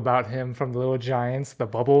reel about him from the Little Giants, the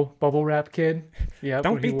bubble wrap kid. Yep,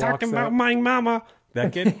 Don't where he be talking walks about up. my mama.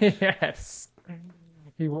 That kid? Yes.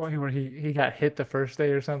 He got hit the first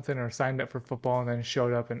day or something, or signed up for football, and then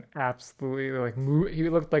showed up and absolutely like he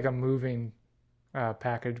looked like a moving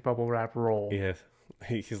package bubble wrap roll. Yeah.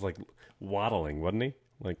 He's like waddling, wasn't he?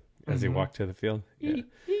 Like as he Hmm. walked to the field. Yeah.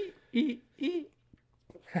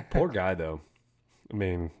 Poor guy, though. I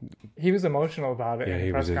mean, He was emotional about it yeah, in the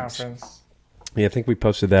he press was. conference. Yeah, I think we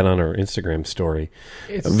posted that on our Instagram story.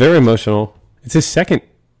 It's Very emotional. It's his second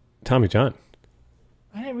Tommy John.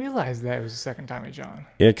 I didn't realize that it was the second Tommy John.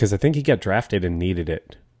 Yeah, because I think he got drafted and needed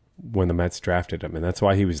it when the Mets drafted him, and that's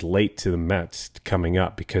why he was late to the Mets coming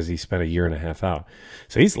up, because he spent a year and a half out.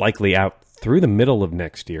 So he's likely out through the middle of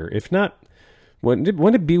next year. If not, when did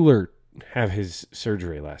Bueller have his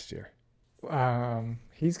surgery last year?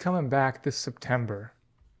 He's coming back this September,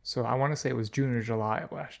 so I want to say it was June or July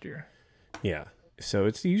of last year. Yeah. So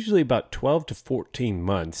it's usually about 12 to 14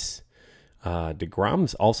 months.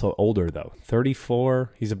 DeGrom's also older, though.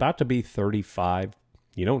 34. He's about to be 35.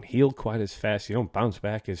 You don't heal quite as fast. You don't bounce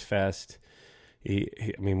back as fast. I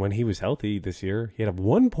mean, when he was healthy this year, he had a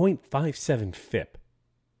 1.57 FIP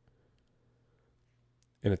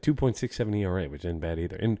and a 2.67 ERA, which isn't bad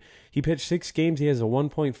either. And he pitched 6 games. He has a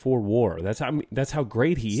 1.4 WAR. That's how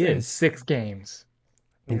great he In is 6 games.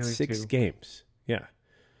 in Nearly 6 2. games. Yeah.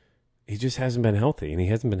 He just hasn't been healthy, and he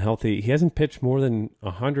hasn't been healthy. He hasn't pitched more than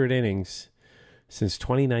 100 innings since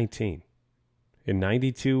 2019. In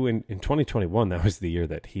 92 and in 2021, that was the year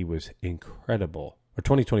that he was incredible. Or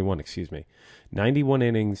 2021, excuse me. 91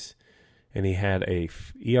 innings, and he had a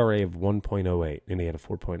ERA of 1.08, and he had a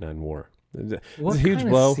 4.9 WAR. It's What a huge kind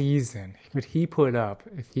blow. of season could he put up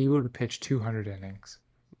if he would have pitched 200 innings?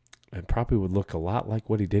 It probably would look a lot like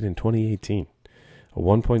what he did in 2018. A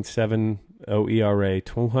 1.70 ERA,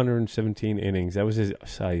 217 innings. That was his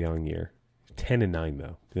Cy Young year. 10-9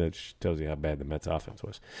 though. That just tells you how bad the Mets offense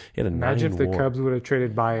was. He had a Imagine 9 if the WAR. Cubs would have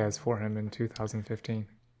traded Baez for him in 2015.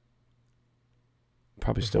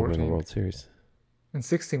 Probably or still win the 14. World Series. In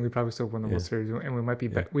 16, we probably still won the World Yeah. Series, and we might be.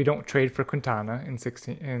 Yeah. We don't trade for Quintana in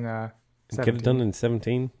 16. In He could 17. have done it in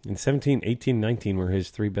 17. In 17, 18, 19 were his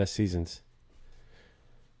 3 best seasons.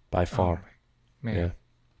 By far. Man. Yeah.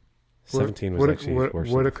 17 was actually his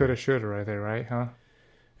worst. Woulda, coulda, shoulda, right there, right? Huh?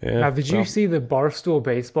 Yeah. Now, did you see the Barstool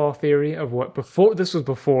baseball theory of what before? This was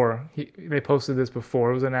before they posted this before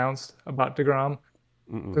it was announced about DeGrom,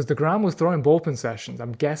 because DeGrom was throwing bullpen sessions.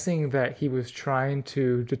 I'm guessing that he was trying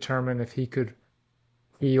to determine if he could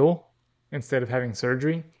heal instead of having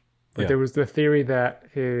surgery. But Yeah. there was the theory that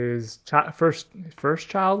his first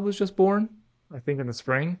child was just born, I think in the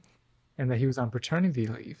spring, and that he was on paternity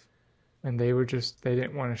leave, and they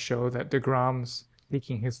didn't want to show that DeGrom's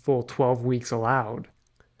taking his full 12 weeks allowed.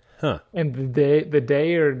 Huh. And the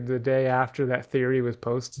day after that theory was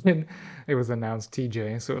posted, it was announced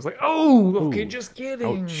TJ. So it was like, oh, okay, Ooh. just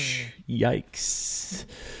kidding. Ouch. Yikes.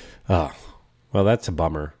 Oh, well, that's a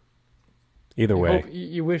bummer. Either way.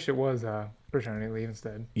 You wish it was paternity leave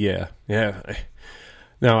instead. Yeah. Yeah.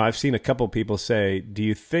 Now, I've seen a couple people say, do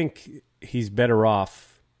you think he's better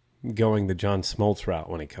off going the John Smoltz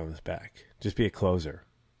route when he comes back? Just be a closer.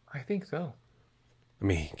 I think so. I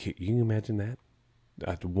mean, can you imagine that?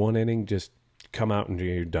 After 1 inning, just come out and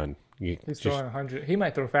you're done. He's Just, throwing 100. He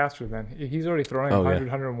might throw faster then. He's already throwing Oh, yeah. 100,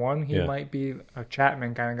 101. He Yeah. might be a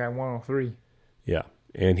Chapman kind of guy, 103. yeah.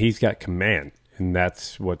 And he's got command, and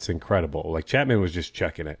that's what's incredible. Like, Chapman was just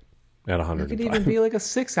checking it at He 105. could even be like a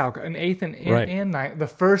 6 out, an 8th and Right. ninth. The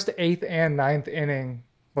first 8th and 9th inning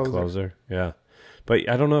closer. Yeah. But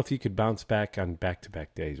I don't know if you could bounce back on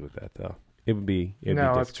back-to-back days with that, though. It'd be No,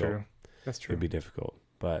 difficult. that's true. That's true. It'd be difficult.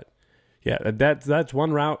 But, yeah, that's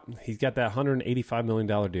one route. He's got that $185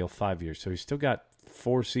 million deal, 5 years. So he's still got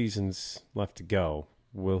 4 seasons left to go.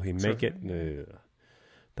 Will he make it? No.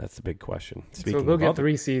 That's the big question. Speaking So they'll of get other-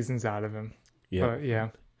 3 seasons out of him. yeah, But yeah.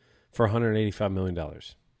 for $185 million.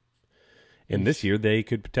 And this year they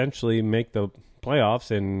could potentially make the playoffs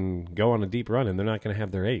and go on a deep run, and they're not going to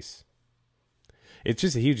have their ace. It's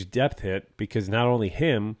just a huge depth hit because not only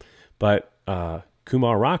him, but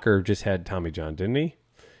Kumar Rocker just had Tommy John, didn't he?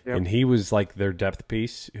 Yep. And he was like their depth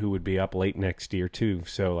piece who would be up late next year too.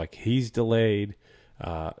 So like he's delayed.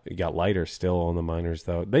 You got Leiter still on the minors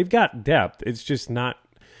though. They've got depth. It's just not.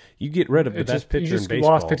 You get rid of the best pitcher you in just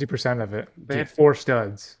baseball. lost 50% of it. They had 4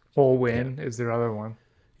 studs. Full win is their other one.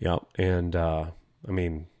 Yeah, and I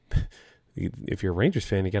mean, if you're a Rangers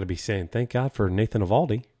fan, you got to be saying thank God for Nathan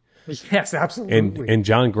Eovaldi Yes, absolutely. and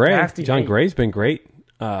John Gray. Nasty John Nate. Gray's been great,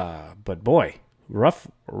 but boy,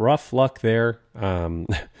 rough luck there.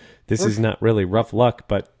 This is not really rough luck,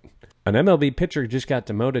 but An MLB pitcher just got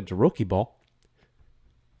demoted to rookie ball.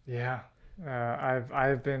 Yeah,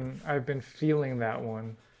 I've been feeling that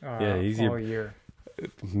one Yeah, all year.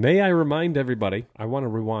 May I remind everybody, I want to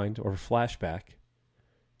rewind or flashback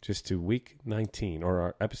just to week 19 or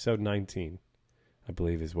our episode 19, I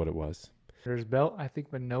believe is what it was. There's belt. I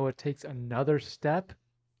think Manoah takes another step.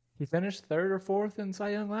 He finished third or fourth in Cy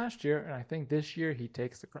Young last year, and I think this year he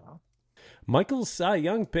takes the crown. Michael's Cy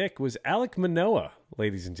Young pick was Alek Manoah,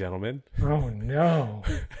 ladies and gentlemen. Oh, no.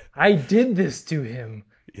 I did this to him.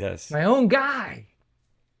 Yes. My own guy.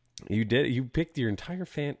 You did. You picked your entire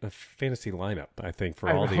fantasy lineup, I think,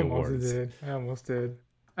 for all the awards. I almost did.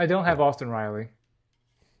 I don't have Austin Riley.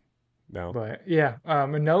 No. But, yeah,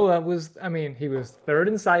 Manoah he was third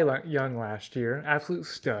in Cy Young last year. Absolute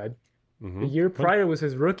stud. Mm-hmm. The year prior was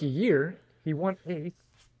his rookie year. He won 8th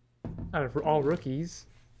out of all rookies.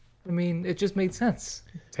 I mean, it just made sense.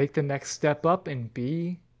 Take the next step up and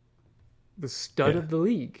be the stud of the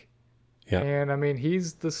league. Yeah. And I mean,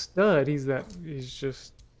 he's the stud. He's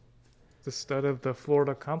just the stud of the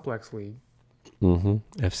Florida Complex League.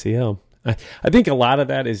 Mm-hmm. FCL. I think a lot of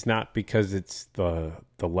that is not because it's the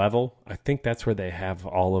level. I think that's where they have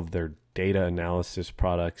all of their data analysis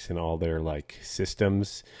products and all their like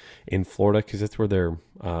systems in Florida, because that's where their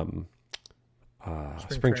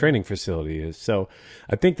spring training facility is. So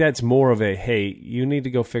I think that's more of a, hey, you need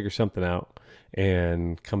to go figure something out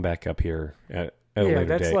and come back up here at a later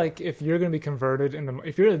that's date. like if you're going to be converted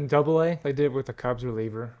if you're in AA, they did it with the Cubs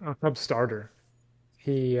reliever, or Cubs starter.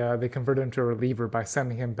 They converted him to a reliever by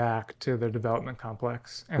sending him back to the development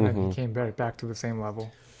complex, and then he came back to the same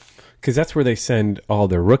level. Because that's where they send all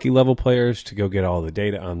their rookie level players to go get all the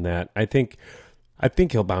data on that. I think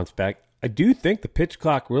he'll bounce back. I do think the pitch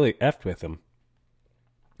clock really effed with him,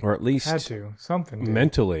 or at least had to something did.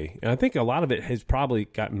 Mentally. And I think a lot of it has probably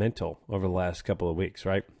got mental over the last couple of weeks,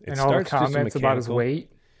 right? And all the comments about his weight.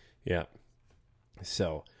 Yeah.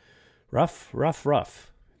 So rough.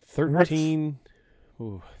 13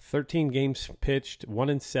 games pitched,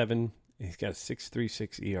 1-7. He's got a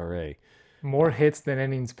 6.36 ERA. More hits than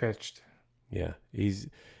innings pitched. Yeah, it's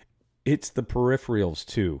the peripherals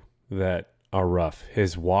too that are rough.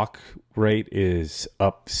 His walk rate is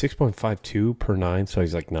up 6.52 per 9, so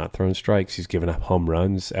he's like not throwing strikes. He's giving up home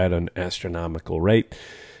runs at an astronomical rate.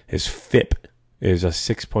 His FIP is a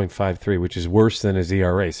 6.53, which is worse than his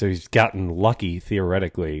ERA. So he's gotten lucky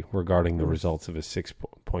theoretically regarding the results of his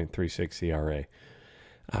 6.36 ERA.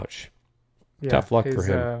 Ouch. Yeah, tough luck for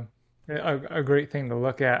him. A great thing to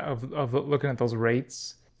look at of looking at those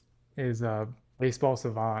rates is Baseball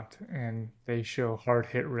Savant, and they show hard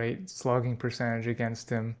hit rate, slugging percentage against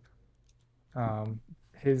him.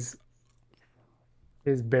 His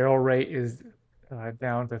barrel rate is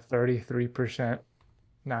down to 33%.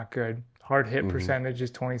 Not good. Hard hit percentage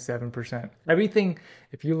is 27%. Everything,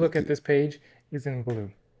 if you look at this page, is in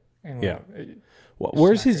blue. And yeah. Well,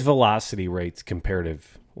 where's his velocity rates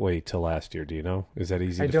comparatively to last year? Do you know? Is that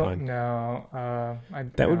easy to find? I don't know.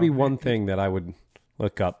 That would be one thing that I would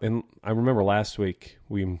look up. And I remember last week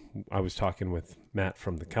I was talking with Matt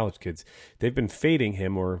from the College Kids. They've been fading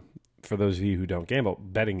him, or for those of you who don't gamble,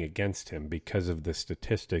 betting against him because of the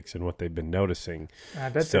statistics and what they've been noticing. I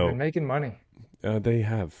bet they've been making money. They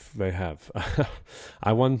have.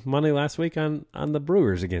 I won money last week on the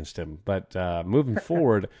Brewers against him. But moving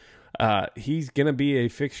forward, he's going to be a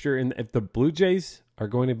fixture. And if the Blue Jays are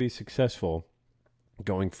going to be successful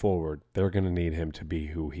going forward, they're going to need him to be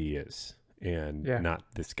who he is and not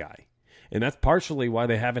this guy. And that's partially why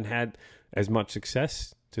they haven't had as much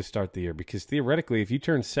success to start the year. Because theoretically, if you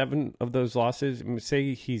turn 7 of those losses,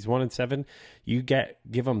 say he's 1-7, you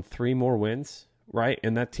give him 3 more wins. Right,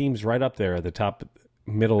 and that team's right up there at the top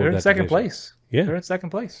middle of that division. They're in second place. Yeah. They're in second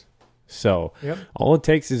place. So all it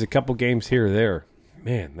takes is a couple games here or there.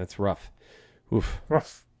 Man, that's rough. Oof.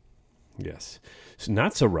 Rough. Yes. So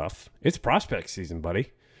not so rough. It's prospect season,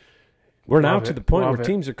 buddy. We're now to the point where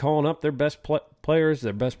teams are calling up their best players,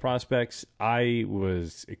 their best prospects. I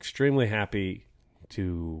was extremely happy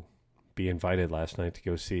to be invited last night to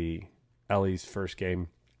go see Elly's first game.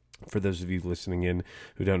 For those of you listening in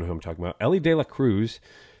who don't know who I'm talking about, Elly de la Cruz,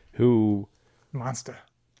 who... Monster.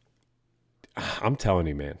 I'm telling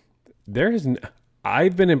you, man.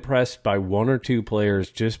 I've been impressed by 1 or 2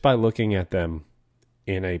 players just by looking at them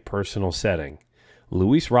in a personal setting.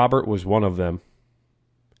 Luis Robert was one of them.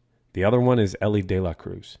 The other one is Elly de la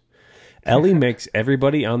Cruz. Elly makes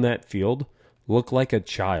everybody on that field look like a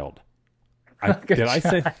child. Did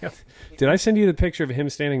I send you the picture of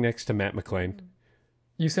him standing next to Matt McClain?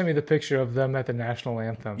 You sent me the picture of them at the national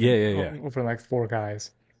anthem. Yeah. For like 4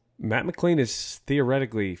 guys. Matt McClain is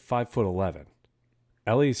theoretically 5'11".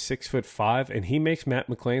 Elly's 6'5", and he makes Matt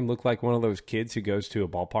McClain look like one of those kids who goes to a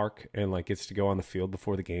ballpark and like gets to go on the field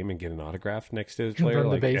before the game and get an autograph next to his player,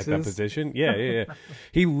 like at that position. Yeah.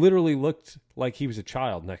 He literally looked like he was a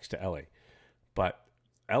child next to Elly. But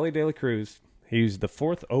Elly De La Cruz, he's the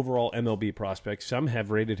 4th overall MLB prospect. Some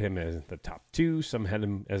have rated him as the top 2. Some had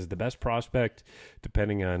him as the best prospect,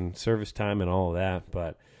 depending on service time and all of that.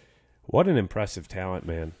 But what an impressive talent,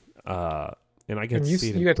 man. And I get to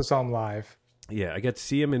see him. You got to saw him live. Yeah, I get to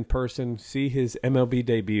see him in person, see his MLB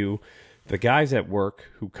debut. The guys at work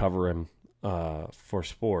who cover him for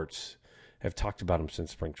sports have talked about him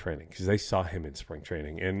since spring training because they saw him in spring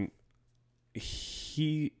training. And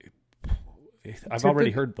I've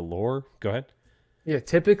already heard the lore. Go ahead. Yeah,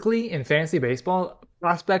 typically in fantasy baseball,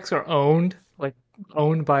 prospects are owned by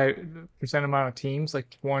a percent amount of teams, like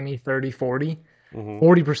 20, 30, 40.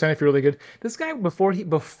 40% if you're really good. This guy,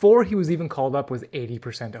 before he was even called up, was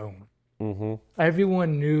 80% owned.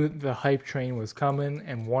 Everyone knew the hype train was coming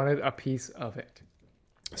and wanted a piece of it.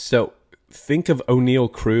 So think of O'Neal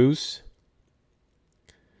Cruz,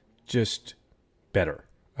 just better,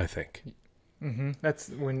 I think. That's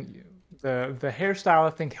when the hairstyle,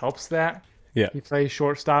 I think, helps that. Yeah. He plays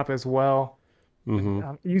shortstop as well.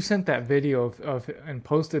 You sent that video of and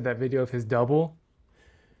posted that video of his double.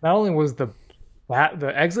 Not only was the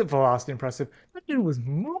exit velocity impressive, that dude was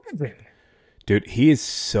moving. Dude, he is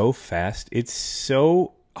so fast. It's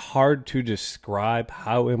so hard to describe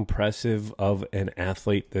how impressive of an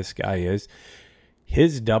athlete this guy is.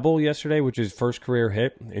 His double yesterday, which is first career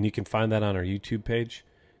hit, and you can find that on our YouTube page,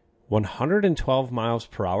 112 miles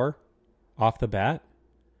per hour off the bat.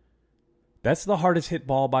 That's the hardest hit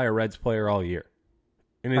ball by a Reds player all year.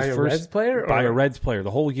 Reds player? By a Reds player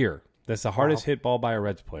the whole year. That's the hardest hit ball by a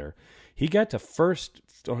Reds player. He got to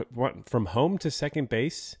from home to second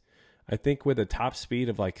base, I think, with a top speed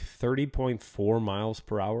of like 30.4 miles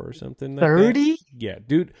per hour or something. 30? Yeah,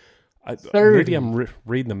 dude. 30. Maybe I'm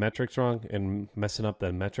reading the metrics wrong and messing up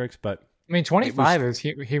the metrics, but I mean, 25 is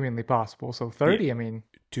humanly possible. So 30, yeah, I mean,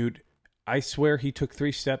 dude, I swear he took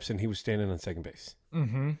 3 steps and he was standing on second base.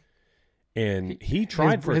 And he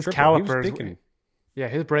tried for a triple. Calipers. He was thinking, yeah,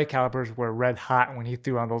 his brake calipers were red hot when he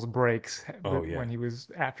threw on those brakes. Oh, yeah. When he was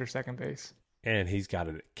after second base. And he's got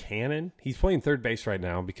a cannon. He's playing third base right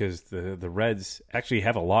now because the Reds actually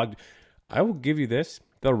have a log. I will give you this.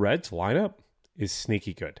 The Reds lineup is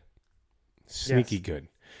sneaky good. Sneaky good.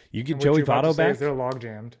 You get Joey Votto back. They're log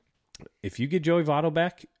jammed. If you get Joey Votto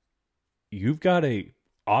back, you've got a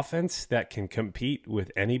offense that can compete with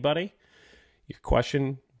anybody. Your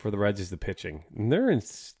question for the Reds is the pitching. And they're in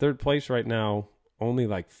third place right now, only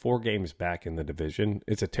like 4 games back in the division.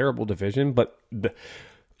 It's a terrible division, but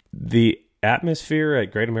the atmosphere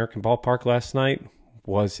at Great American Ballpark last night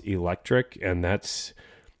was electric, and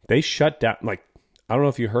they shut down. Like, I don't know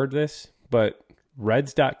if you heard this, but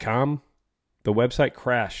Reds.com, the website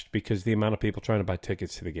crashed because the amount of people trying to buy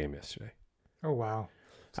tickets to the game yesterday. Oh, wow.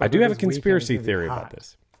 So I do have a conspiracy theory about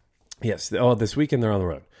this. Yes. This weekend they're on the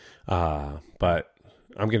road. But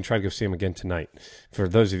I'm going to try to go see them again tonight. For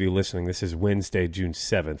those of you listening, this is Wednesday, June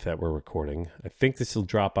 7th that we're recording. I think this will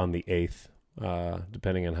drop on the 8th,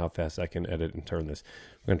 depending on how fast I can edit and turn this.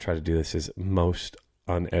 I'm going to try to do this as most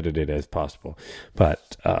unedited as possible.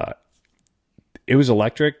 But it was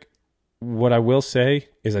electric. What I will say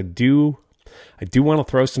is I do want to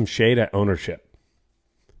throw some shade at ownership.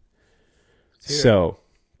 So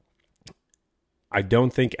I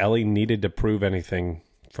don't think Elly needed to prove anything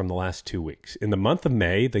from the last 2 weeks. In the month of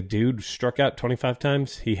May, the dude struck out 25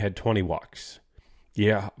 times. He had 20 walks.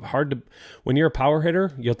 Yeah, when you're a power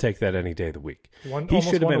hitter, you'll take that any day of the week. He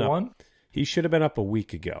should have been up a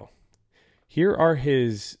week ago. Here are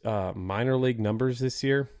his minor league numbers this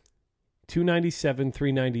year. 297,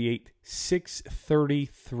 398,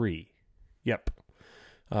 633. Yep.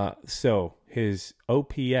 So his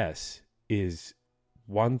OPS is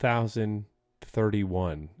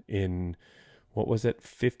 1,031 in, what was it,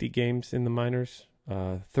 50 games in the minors?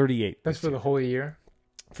 38. That's for the whole year?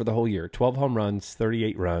 For the whole year. 12 home runs,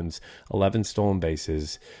 38 runs, 11 stolen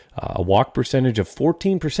bases, a walk percentage of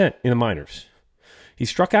 14% in the minors. He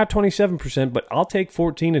struck out 27%, but I'll take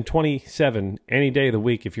 14 and 27 any day of the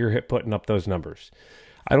week if you're putting up those numbers.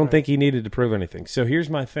 I don't think he needed to prove anything. So here's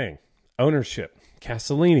my thing. Ownership.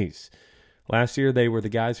 Castellini's. Last year, they were the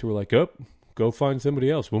guys who were like, go find somebody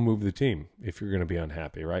else. We'll move the team if you're going to be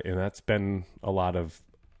unhappy, right? And that's been a lot of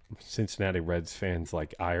Cincinnati Reds fans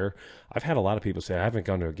like ire. I've had a lot of people say, I haven't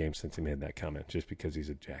gone to a game since he made that comment just because he's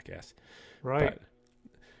a jackass. Right.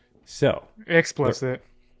 So. Explicit.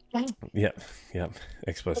 Yeah,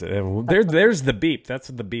 explicit. And there's the beep. That's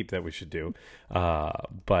the beep that we should do.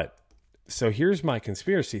 But So here's my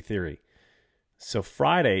conspiracy theory. So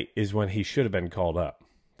Friday is when he should have been called up.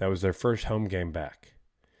 That was their first home game back.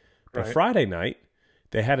 But Right. Friday night,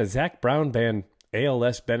 they had a Zach Brown Band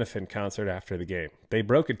ALS benefit concert after the game. They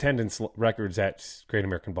broke attendance records at Great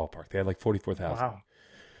American Ballpark. They had like 44,000. Wow.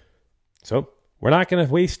 So we're not going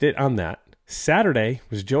to waste it on that. Saturday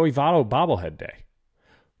was Joey Votto bobblehead day.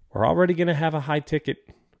 We're already going to have a high ticket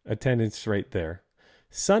attendance rate there.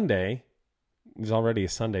 Sunday is already a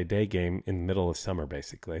Sunday day game in the middle of summer,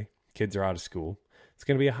 basically. Kids are out of school. It's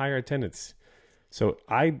going to be a higher attendance. So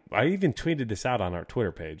I even tweeted this out on our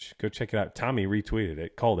Twitter page. Go check it out. Tommy retweeted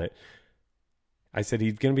it, called it. I said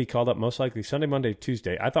he's going to be called up most likely Sunday, Monday,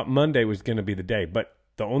 Tuesday. I thought Monday was going to be the day, but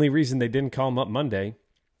the only reason they didn't call him up Monday,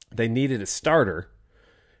 they needed a starter,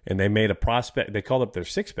 and they made a prospect. They called up their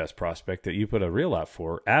sixth best prospect that you put a reel out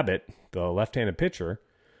for, Abbott, the left-handed pitcher.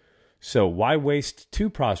 So why waste two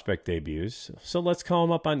prospect debuts? So let's call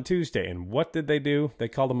him up on Tuesday. And what did they do? They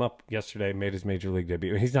called him up yesterday, made his major league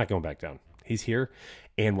debut. He's not going back down. He's here.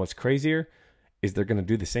 And what's crazier is they're going to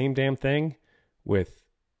do the same damn thing with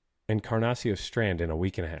Encarnacio Strand in a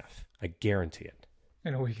week and a half. I guarantee it.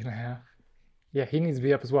 In a week and a half. Yeah, he needs to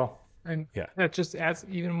be up as well. And Yeah. that just adds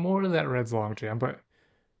even more to that Reds logjam. But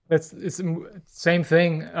it's the same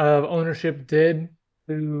thing ownership did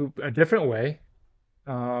through a different way.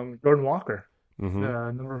 Jordan Walker,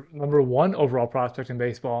 Mm-hmm. number one overall prospect in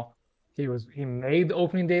baseball. He made the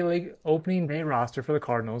opening day roster for the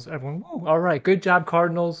Cardinals. Everyone, "Woo, all right, good job,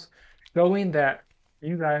 Cardinals," showing that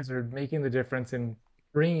you guys are making the difference in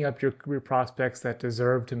bringing up your prospects that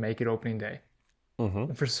deserve to make it opening day. Mm-hmm.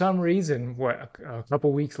 And for some reason, a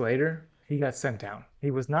couple weeks later, he got sent down.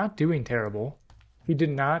 He was not doing terrible. He did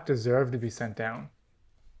not deserve to be sent down.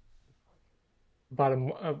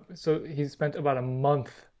 So he spent about a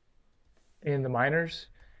month in the minors.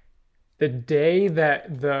 The day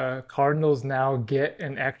that the Cardinals now get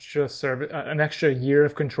an extra year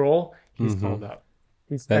of control, he's called up.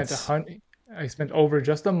 He spent over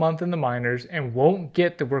just a month in the minors and won't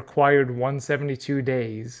get the required 172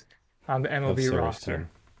 days on the MLB roster.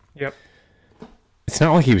 Yep. It's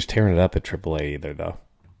not like he was tearing it up at AAA either, though.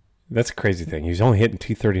 That's a crazy thing. He was only hitting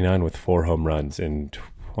 239 with 4 home runs and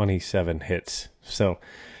 27 hits. So,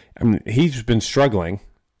 I mean, he's been struggling.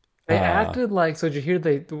 They acted like, so did you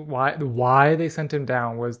hear why they sent him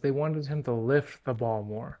down was they wanted him to lift the ball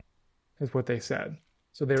more, is what they said.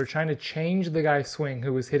 So they were trying to change the guy's swing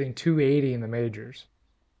who was hitting 280 in the majors.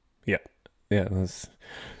 Yeah. Yeah, that's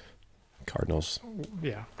Cardinals.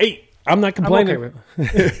 Yeah. Hey, I'm not complaining. I'm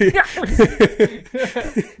okay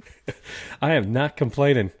with I am not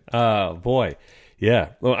complaining. Boy. Yeah.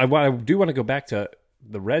 Well, I do want to go back to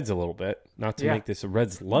the Reds a little bit, not to make this a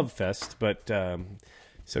Reds love fest, but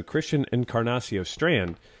so Christian Encarnacio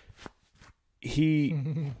Strand,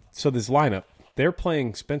 so this lineup, they're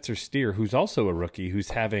playing Spencer Steer, who's also a rookie,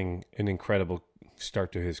 who's having an incredible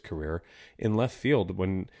start to his career in left field.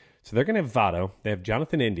 So they're going to have Votto. They have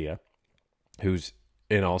Jonathan India, who's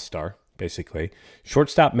an all-star, basically.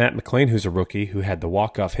 Shortstop Matt McClain, who's a rookie, who had the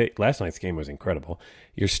walk-off hit. Last night's game was incredible.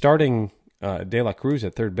 You're starting De La Cruz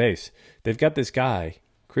at third base. They've got this guy,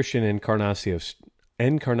 Christian Encarnacion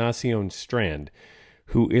Strand,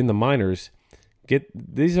 who in the minors,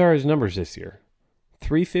 these are his numbers this year.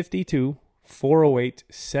 352, 408,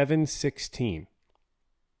 716.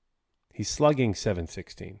 He's slugging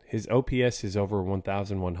 716. His OPS is over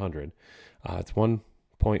 1,100. It's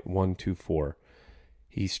 1.124.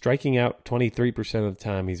 He's striking out 23% of the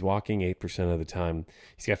time. He's walking 8% of the time.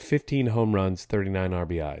 He's got 15 home runs, 39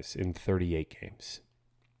 RBIs in 38 games.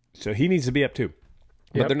 So he needs to be up too.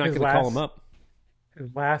 But they're not going to call him up.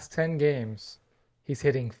 His last 10 games, he's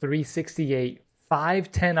hitting 368,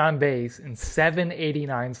 510 on base, and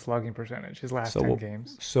 789 slugging percentage. His last 10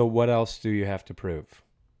 games. So what else do you have to prove?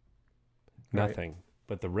 Right. Nothing.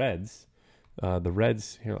 But the Reds,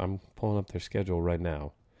 here, I'm pulling up their schedule right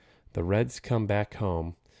now. The Reds come back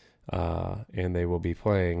home, and they will be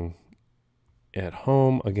playing at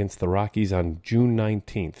home against the Rockies on June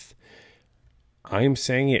 19th. I am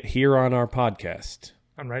saying it here on our podcast.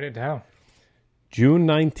 I'm writing it down. June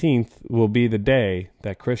 19th will be the day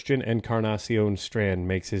that Christian Encarnacion Strand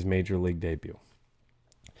makes his major league debut.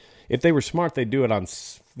 If they were smart, they'd do it on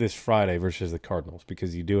this Friday versus the Cardinals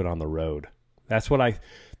because you do it on the road. That's what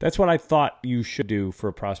I thought you should do for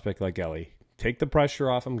a prospect like Elly. Take the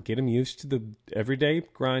pressure off him, get him used to the everyday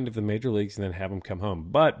grind of the major leagues, and then have him come home.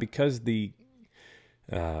 But because the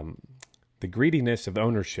greediness of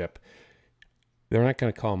ownership, they're not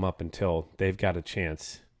going to call him up until they've got a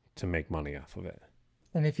chance to make money off of it.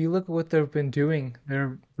 And if you look at what they've been doing,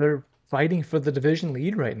 they're fighting for the division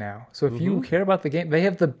lead right now. So if you Mm-hmm. care about the game, they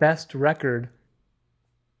have uh,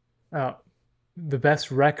 the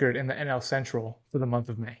best record in the NL Central for the month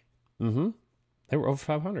of May. Mm-hmm. They were over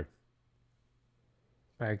 500.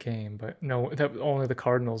 By a game, but no, that only the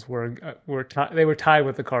Cardinals they were tied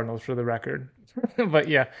with the Cardinals for the record. But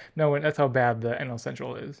yeah, no, that's how bad the NL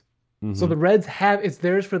Central is. So Mm-hmm. the Reds it's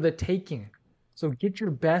theirs for the taking. So get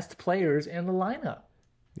your best players in the lineup.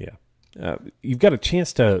 Yeah. You've got a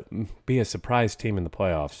chance to be a surprise team in the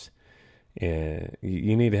playoffs. And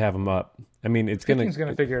you need to have them up. I mean, Pitching's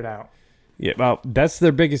gonna figure it out. Yeah, well, that's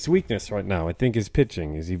their biggest weakness right now, I think, is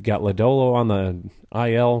pitching. Is you've got Lodolo on the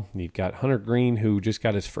IL. You've got Hunter Green, who just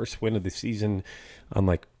got his first win of the season on,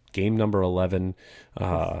 like, game number 11.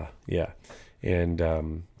 Yeah. And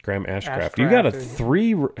Graham Ashcraft. You got a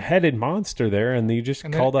three-headed monster there, and you just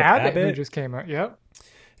called up Abbott. Who just came out. Yep.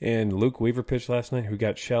 And Luke Weaver pitched last night, who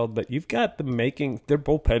got shelled. But you've got the making. Their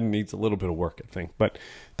bullpen needs a little bit of work, I think. But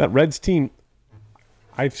that Reds team,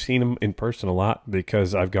 I've seen them in person a lot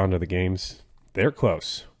because I've gone to the games. They're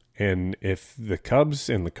close. And if the Cubs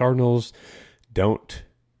and the Cardinals don't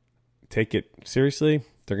take it seriously,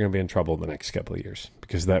 they're going to be in trouble in the next couple of years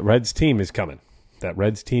because that Reds team is coming. That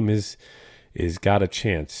Reds team is got a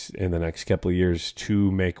chance in the next couple of years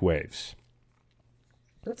to make waves.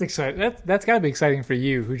 That's exciting. That's got to be exciting for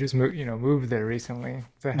you, who just moved there recently,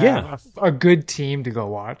 to have a good team to go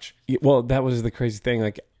watch. Yeah, well, that was the crazy thing.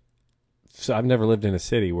 Like, so I've never lived in a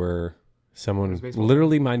city where someone,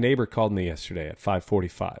 literally my neighbor called me yesterday at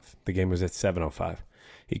 5:45. The game was at 7:05.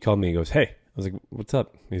 He called me and goes, "Hey." I was like, "What's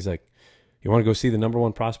up?" He's like, "You want to go see the number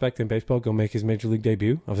one prospect in baseball go make his major league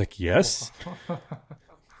debut?" I was like, "Yes."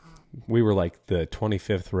 We were like the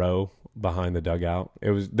 25th row behind the dugout.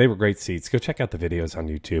 They were great seats. Go check out the videos on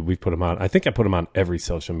YouTube. We put them on. I think I put them on every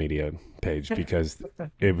social media page because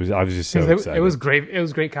I was just so excited. It was great. It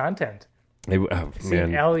was great content.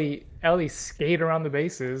 Man, Elly skate around the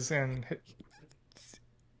bases and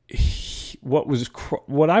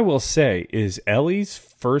what I will say is Elly's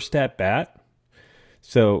first at bat.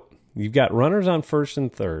 So you've got runners on first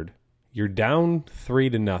and third. You're down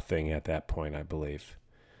 3-0 at that point, I believe.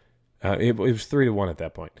 It was 3-1 at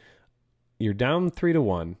that point. You're down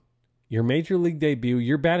 3-1. Your major league debut,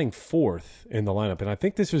 you're batting fourth in the lineup. And I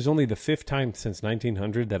think this was only the fifth time since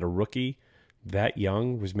 1900 that a rookie that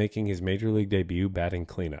young was making his major league debut batting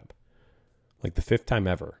cleanup. Like the fifth time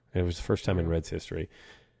ever. And it was the first time in Reds history.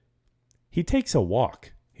 He takes a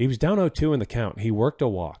walk. He was down 0-2 in the count. He worked a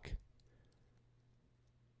walk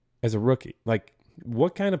as a rookie. Like,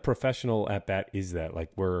 what kind of professional at bat is that?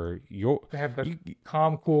 Like, where you're to have the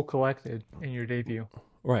calm, cool, collected in your debut.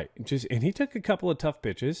 Right. And he took a couple of tough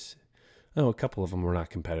pitches. Oh, a couple of them were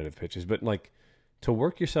not competitive pitches, but like to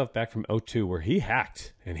work yourself back from 0-2 where he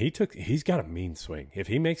hacked and he's got a mean swing. If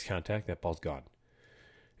he makes contact, that ball's gone.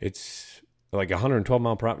 It's like 112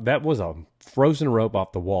 mile per hour. That was a frozen rope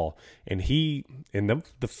off the wall. And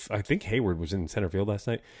I think Hayward was in center field last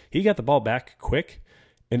night. He got the ball back quick.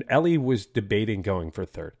 And Elly was debating going for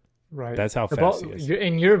third. Right. That's how fast he is.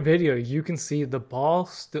 In your video, you can see the ball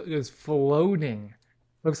is floating.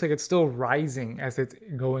 Looks like it's still rising as it's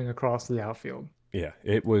going across the outfield. Yeah,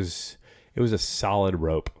 it was a solid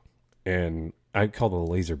rope, and I call it a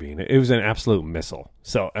laser beam. It was an absolute missile.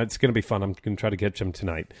 So it's going to be fun. I'm going to try to catch him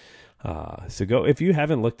tonight. So go if you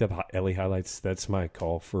haven't looked up Elly highlights. That's my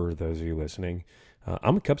call for those of you listening.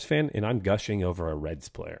 I'm a Cubs fan, and I'm gushing over a Reds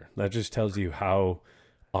player. That just tells you how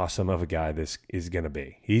awesome of a guy this is going to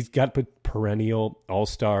be. He's got perennial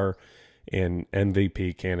all-star and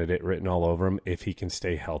MVP candidate written all over him if he can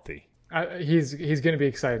stay healthy. He's going to be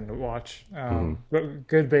exciting to watch.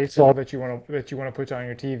 Good baseball that you want to put on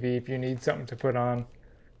your TV. If you need something to put on,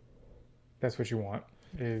 that's what you want.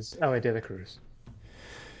 Is Elly de la Cruz.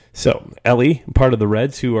 So, Elly, part of the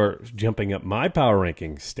Reds, who are jumping up my power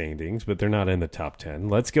rankings standings, but they're not in the top 10.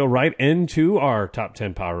 Let's go right into our top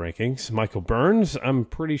 10 power rankings. Michael Burns, I'm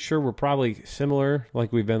pretty sure we're probably similar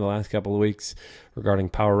like we've been the last couple of weeks regarding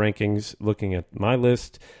power rankings. Looking at my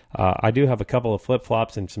list, I do have a couple of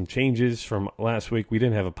flip-flops and some changes from last week. We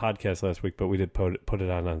didn't have a podcast last week, but we did put it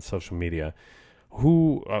on social media.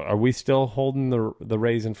 Who are we still holding the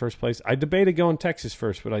Rays in first place? I debated going Texas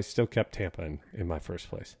first, but I still kept Tampa in my first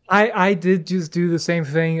place. I did just do the same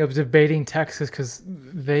thing of debating Texas because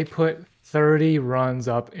they put 30 runs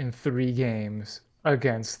up in 3 games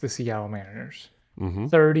against the Seattle Mariners.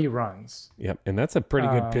 30 runs. Yep, and that's a pretty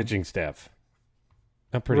good pitching staff.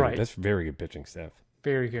 Not pretty good. That's very good pitching staff.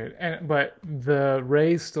 Very good. But the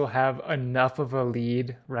Rays still have enough of a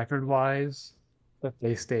lead record-wise that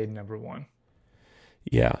they stayed number 1.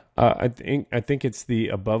 Yeah, I think it's the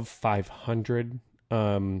above 500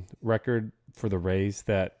 record for the Rays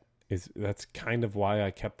that's kind of why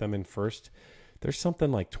I kept them in first. There's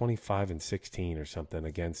something like 25-16 or something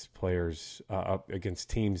against players against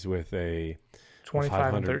teams with a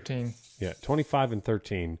 25-13. Yeah,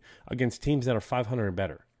 25-13 against teams that are 500 and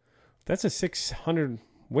better. That's a 600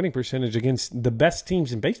 winning percentage against the best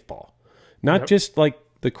teams in baseball, not just like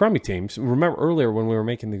the crummy teams. Remember earlier when we were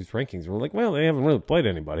making these rankings, we were like, well, they haven't really played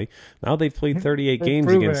anybody. Now they've played 38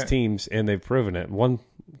 games against teams, and they've proven it.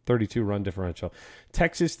 132 run differential.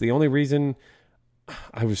 Texas, the only reason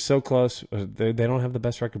I was so close, they don't have the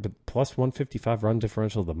best record, but plus 155 run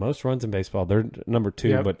differential, the most runs in baseball. They're number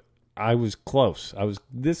 2, but I was close. I was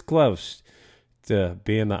this close to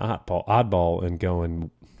being the oddball and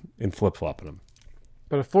going and flip-flopping them.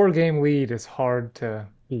 But a 4-game lead is hard to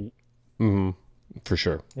beat. Mm-hmm. For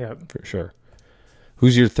sure. Yeah. For sure.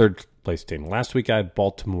 Who's your third place team? Last week I had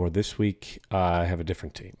Baltimore. This week I have a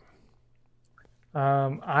different team.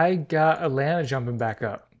 I got Atlanta jumping back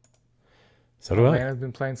up. So do Atlanta's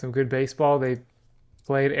been playing some good baseball. They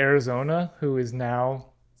played Arizona, who is now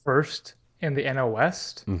first in the NL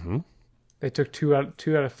West. Mm-hmm. They took two out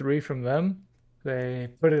of 3 from them. They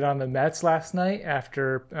put it on the Mets last night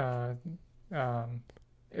after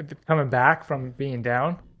coming back from being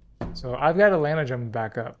down. So I've got Atlanta jumping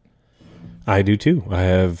back up. I do too.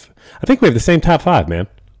 I think we have the same top 5, man.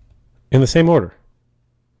 In the same order.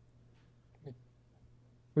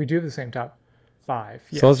 We do have the same top 5.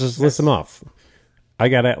 Yes. So let's just list them off. I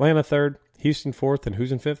got Atlanta 3rd, Houston 4th, and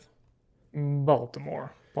who's in 5th?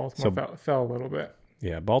 Baltimore. Baltimore fell a little bit.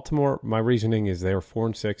 Yeah, Baltimore, my reasoning is they were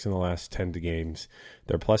 4-6 in the last 10 games.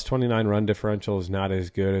 Their plus 29 run differential is not as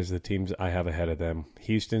good as the teams I have ahead of them.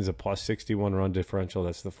 Houston's a plus 61 run differential.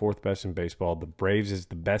 That's the 4th best in baseball. The Braves is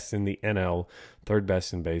the best in the NL, 3rd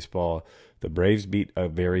best in baseball. The Braves beat a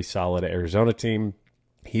very solid Arizona team.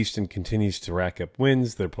 Houston continues to rack up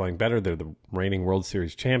wins. They're playing better. They're the reigning World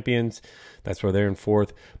Series champions. That's where they're in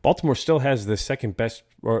 4th. Baltimore still has the second best,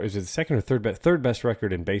 or is it the second or third best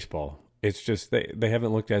record in baseball. It's just they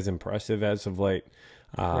haven't looked as impressive as of late.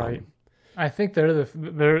 Right. I think they are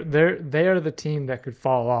the team that could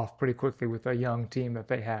fall off pretty quickly with a young team that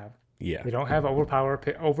they have. Yeah. They don't have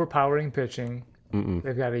overpowering pitching. Mm-mm.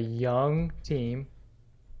 They've got a young team.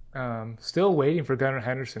 Still waiting for Gunnar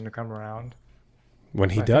Henderson to come around.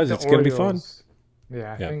 When he does, it's going to be fun.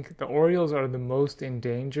 Yeah, I think the Orioles are the most in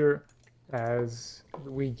danger as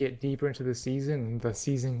we get deeper into the season. The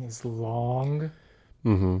season is long.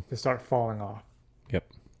 Mm-hmm. To start falling off.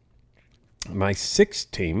 Yep. My 6th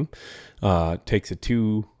team takes a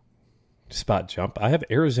 2-spot jump. I have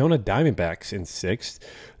Arizona Diamondbacks in 6th.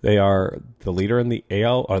 They are the leader in the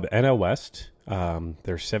AL or the NL West.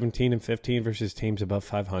 They're 17-15 versus teams above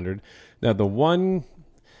 500. Now, the one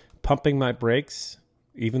pumping my brakes,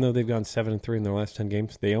 even though they've gone 7-3 in their last 10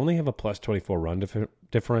 games, they only have a plus 24 run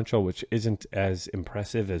differential, which isn't as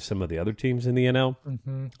impressive as some of the other teams in the NL.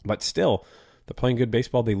 Mm-hmm. But still, they're playing good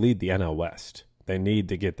baseball. They lead the NL West. They need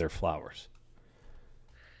to get their flowers.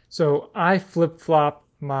 So I flip-flop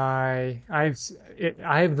I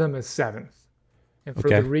have them as 7th. And for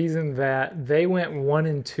the reason that they went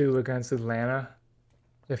 1-2 against Atlanta.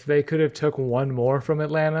 If they could have took one more from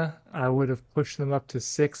Atlanta, I would have pushed them up to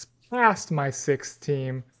 6 past my 6th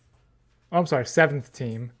team. Oh, I'm sorry, 7th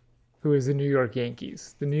team, who is the New York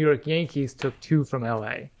Yankees. The New York Yankees took 2 from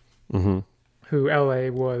LA. Mm-hmm. Who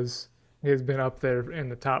LA has been up there in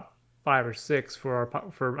the top 5 or 6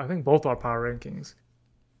 for I think both our power rankings.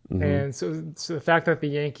 Mm-hmm. And so the fact that the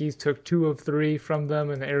Yankees took 2 of 3 from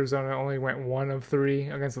them and Arizona only went 1 of 3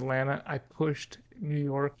 against Atlanta, I pushed New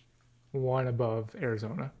York 1 above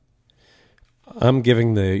Arizona. I'm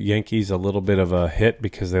giving the Yankees a little bit of a hit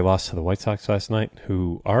because they lost to the White Sox last night,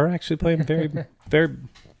 who are actually playing very, very,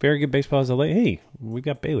 very good baseball as of late. Hey, we've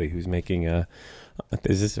got Bailey, who's making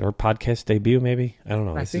is this her podcast debut, maybe? I don't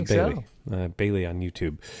know. I think is Bailey. So. Bailey on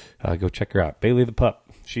YouTube. Go check her out. Bailey the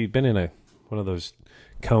Pup. She's been in one of those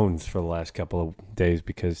cones for the last couple of days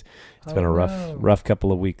because it's been a rough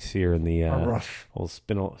couple of weeks here in the old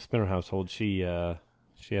Spinner household. She had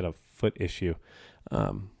a foot issue.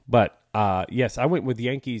 But yes, I went with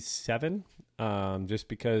Yankees 7 just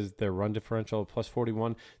because their run differential plus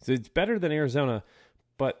 41. So it's better than Arizona,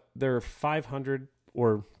 but they're 500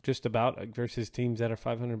 or just about versus teams that are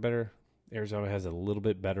 500 better. Arizona has a little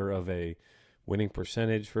bit better of a winning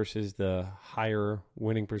percentage versus the higher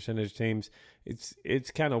winning percentage teams.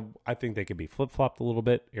 It's kind of, I think they could be flip-flopped a little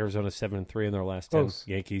bit. Arizona 7-3 in their last 10. Close.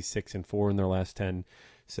 Yankees 6-4 in their last 10.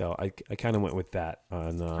 So I kind of went with that.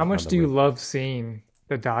 How much do you love seeing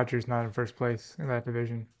the Dodgers not in first place in that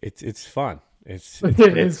division? It's fun. It's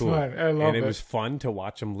it is cool. Fun. I love it. And it was fun to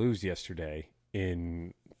watch them lose yesterday.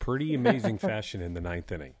 in pretty amazing fashion in the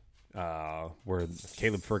ninth inning, where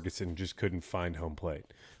Caleb Ferguson just couldn't find home plate.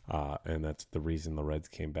 And that's the reason the Reds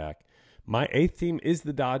came back. My eighth team is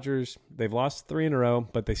the Dodgers. They've lost 3 in a row,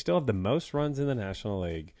 but they still have the most runs in the National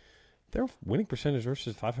League. Their winning percentage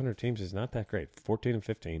versus 500 teams is not that great,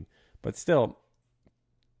 14-15. But still,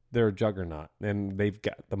 they're a juggernaut, and they've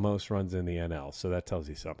got the most runs in the NL, so that tells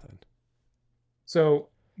you something. So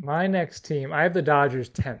my next team, I have the Dodgers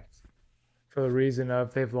 10th for the reason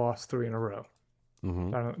of they've lost 3 in a row.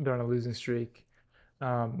 Mm-hmm. They're on a losing streak.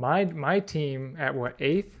 My team at what,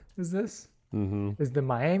 8th is this? Mm-hmm. Is the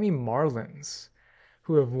Miami Marlins,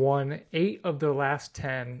 who have won 8 of their last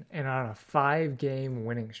 10 and are on a 5-game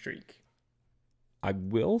winning streak. I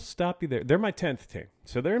will stop you there. They're my 10th team,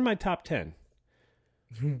 so they're in my top 10.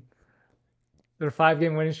 Their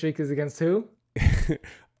 5-game winning streak is against who?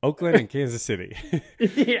 Oakland and Kansas City.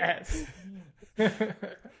 Yes.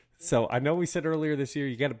 So I know we said earlier this year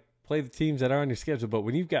you got to play the teams that are on your schedule, but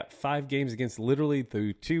when you've got 5 games against literally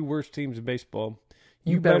the 2 worst teams in baseball,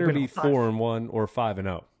 you better be 4-1 or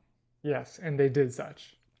 5-0. Yes, and they did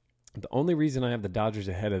such. The only reason I have the Dodgers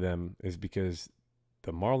ahead of them is because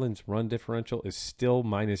the Marlins' run differential is still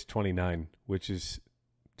minus 29, which is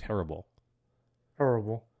terrible.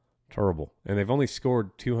 Terrible. And they've only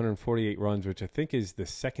scored 248 runs, which I think is the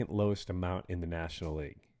second lowest amount in the National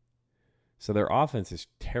League. So their offense is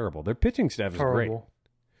terrible. Their pitching staff is great.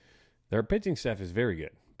 Their pitching staff is very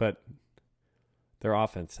good, but their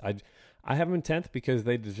offense, I have them in 10th because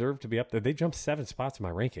they deserve to be up there. They jumped 7 spots in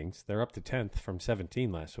my rankings. They're up to 10th from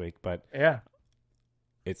 17 last week, but yeah,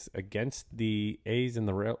 it's against the A's and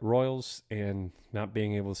the Royals and not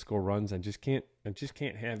being able to score runs. I just can't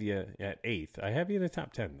have you at 8th. I have you in the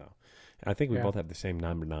top 10 though. I think we both have the same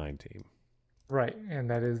number 9 team. Right, and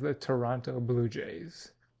that is the Toronto Blue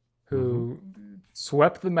Jays, who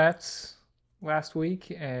swept the Mets last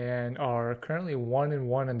week and are currently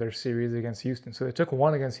 1-1 in their series against Houston. So they took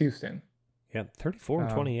 1 against Houston. Yeah,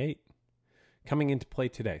 34-28 coming into play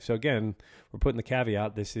today. So again, we're putting the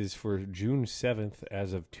caveat. This is for June 7th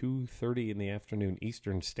as of 2:30 in the afternoon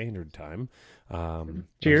Eastern Standard Time.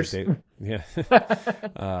 Cheers. Yeah.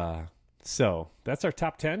 So that's our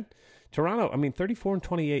top 10. Toronto,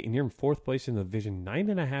 34-28, and you're in 4th place in the division,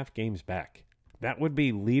 9.5 games back. That would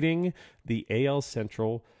be leading the AL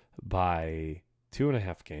Central by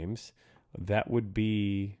 2.5 games. That would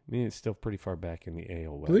be, it's still pretty far back in the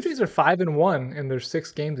AL West. Blue Jays are 5-1 in their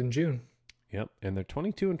 6 games in June. Yep, and they're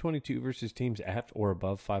 22-22 versus teams at or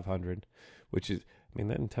above 500, which is,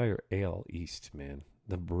 that entire AL East, man.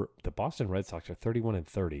 The Boston Red Sox are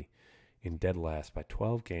 31-30 in dead last by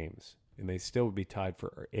 12 games, and they still would be tied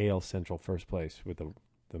for AL Central first place with the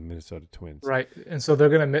Minnesota Twins. Right, and so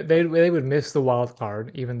they would miss the wild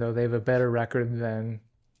card, even though they have a better record than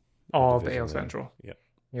all of the AL Central.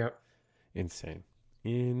 Yep. Insane.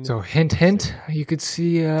 So hint, you could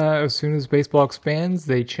see as soon as baseball expands,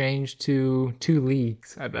 they change to 2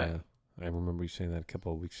 leagues, I bet. I remember you saying that a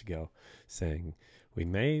couple of weeks ago, saying we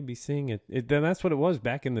may be seeing it. Then that's what it was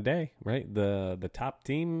back in the day, right? The top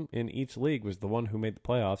team in each league was the one who made the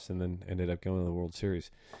playoffs and then ended up going to the World Series.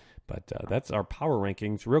 But that's our power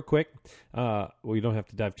rankings. Real quick, we don't have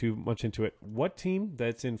to dive too much into it. What team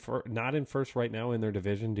that's not in first right now in their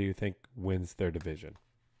division do you think wins their division?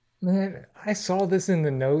 Man, I saw this in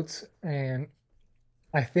the notes, and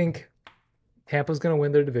I think Tampa's going to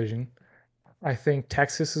win their division. I think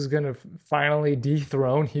Texas is going to finally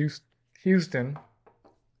dethrone Houston.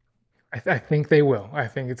 I think they will. I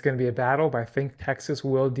think it's going to be a battle, but I think Texas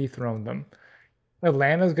will dethrone them.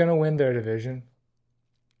 Atlanta's going to win their division.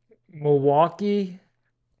 Milwaukee,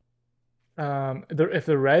 if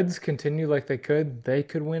the Reds continue like they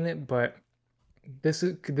could win it, but this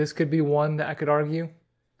could be one that I could argue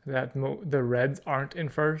that the Reds aren't in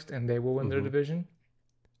first and they will win their division.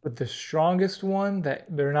 But the strongest one that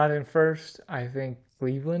they're not in first, I think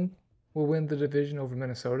Cleveland will win the division over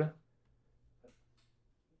Minnesota.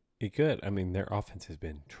 It could. Their offense has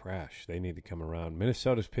been trash. They need to come around.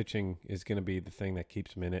 Minnesota's pitching is going to be the thing that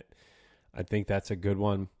keeps them in it. I think that's a good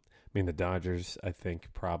one. The Dodgers, I think,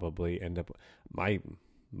 probably end up.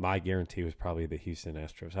 My guarantee was probably the Houston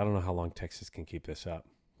Astros. I don't know how long Texas can keep this up.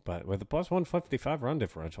 But with the plus 155 run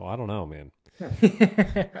differential, I don't know, man.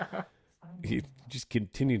 You just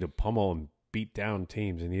continue to pummel and beat down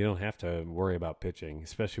teams, and you don't have to worry about pitching,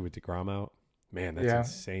 especially with DeGrom out. Man, that's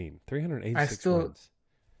insane. 386 runs.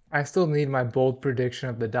 I still need my bold prediction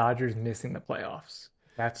of the Dodgers missing the playoffs.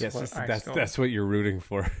 That's what you're rooting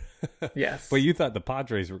for. Yes. Well, you thought the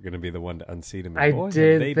Padres were going to be the one to unseat them. I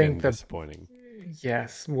did think disappointing.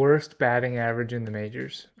 Yes, worst batting average in the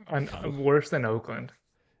majors. Worse than Oakland.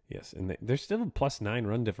 Yes, and they're still a +9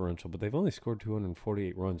 run differential, but they've only scored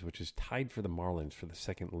 248 runs, which is tied for the Marlins for the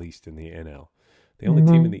second least in the NL. The only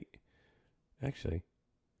team in the actually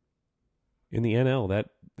in the NL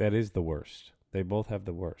that is the worst. They both have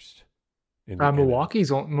the worst. In the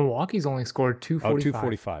NL. Milwaukee's only scored 245. Oh,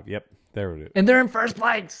 245. Yep, there it is. And they're in first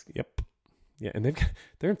place. Yep. Yeah, and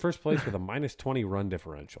they're in first place with a -20 run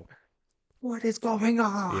differential. What is going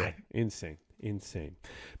on? Yeah, insane.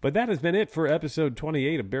 But that has been it for episode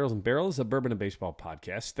 28 of Barrels and Barrels, a Bourbon and Baseball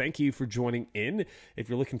podcast. Thank you for joining in. If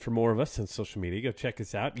you're looking for more of us on social media, go check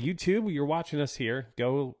us out. YouTube, you're watching us here.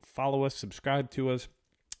 Go follow us, subscribe to us.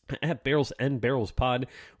 At Barrels and Barrels Pod,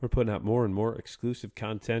 we're putting out more and more exclusive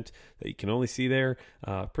content that you can only see there.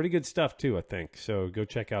 Pretty good stuff too, I think. So go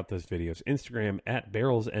check out those videos. Instagram at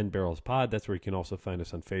Barrels and Barrels Pod. That's where you can also find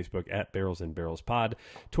us on Facebook at Barrels and Barrels Pod.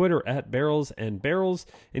 Twitter at Barrels and Barrels.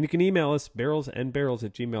 And you can email us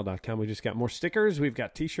barrelsandbarrels@gmail.com. We just got more stickers. We've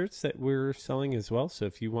got t-shirts that we're selling as well. So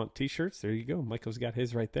if you want t-shirts, there you go. Michael's got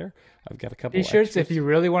his right there. I've got a couple t-shirts. extras. If you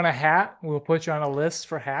really want a hat, we'll put you on a list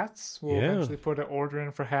for hats. We'll eventually put an order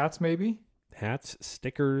in for hats. Maybe hats,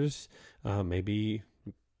 stickers, maybe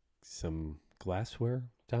some glassware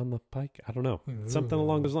down the pike. I don't know, something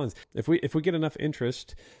along those lines. If we get enough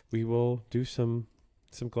interest, we will do some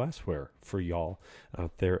glassware for y'all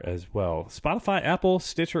out there as well. Spotify, Apple,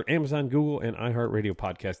 Stitcher, Amazon, Google, and iHeartRadio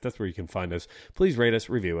podcast. That's where you can find us. Please rate us,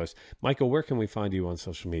 review us. Michael, where can we find you on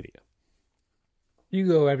social media? You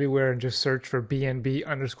go everywhere and just search for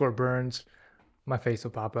BNB_Burns. My face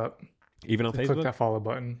will pop up. Even on Facebook? Click that follow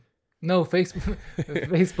button. No,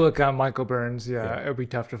 Facebook on Michael Burns. Yeah, it'll be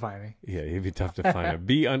tough to find me. Yeah, it'd be tough to find him.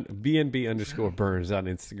 BNB_Burns on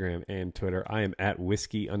Instagram and Twitter. I am at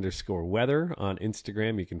whiskey_weather on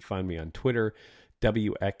Instagram. You can find me on Twitter,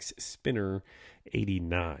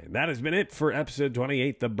 WXSpinner89. That has been it for episode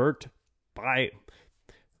 28, the Burt Bye.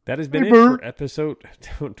 That has been it for episode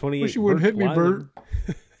 28. Wish you wouldn't hit me, Burt.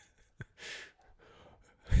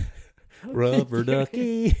 Rubber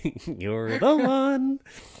ducky, you're the one.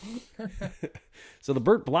 So the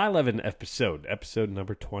Burt Blyleven episode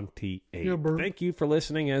number 28. Yeah, thank you for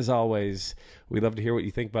listening. As always, we'd love to hear what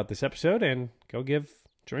you think about this episode, and go give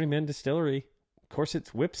Journeyman Distillery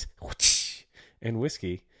Corsets, Whips, and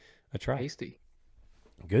Whiskey a try. Tasty.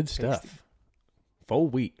 Good stuff. Tasty. Full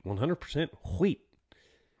wheat, 100% wheat.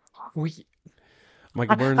 Wheat.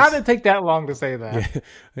 Michael Burns. How did it take that long to say that?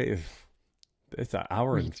 Yeah. It's an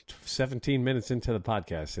hour and 17 minutes into the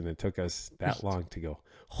podcast, and it took us that long to go,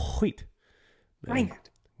 wheat. Dang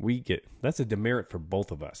it. That's a demerit for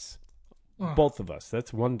both of us. Both of us.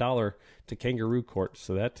 That's $1 to Kangaroo Court,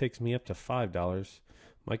 so that takes me up to $5.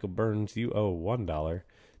 Michael Burns, you owe $1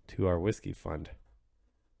 to our whiskey fund.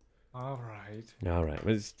 All right.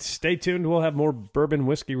 But stay tuned. We'll have more bourbon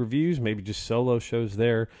whiskey reviews, maybe just solo shows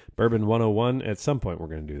there. Bourbon 101. At some point, we're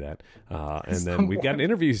going to do that. And then we've got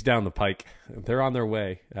interviews down the pike. They're on their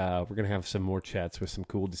way. We're going to have some more chats with some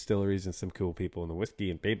cool distilleries and some cool people in the whiskey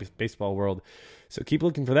and baseball world. So keep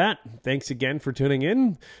looking for that. Thanks again for tuning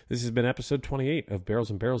in. This has been episode 28 of Barrels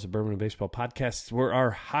and Barrels of Bourbon and Baseball podcasts, where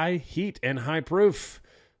our high heat and high proof.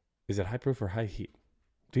 Is it high proof or high heat?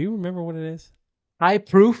 Do you remember what it is? High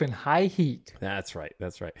proof and high heat. That's right.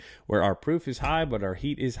 Where our proof is high, but our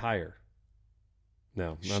heat is higher.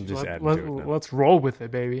 No, I'm just adding to it now. Let's roll with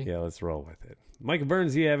it, baby. Yeah, let's roll with it. Michael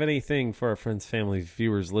Burns, do you have anything for our friends, family,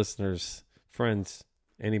 viewers, listeners, friends,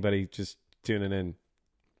 anybody just tuning in,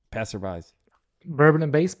 passerbys? Bourbon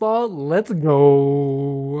and baseball, let's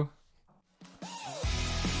go.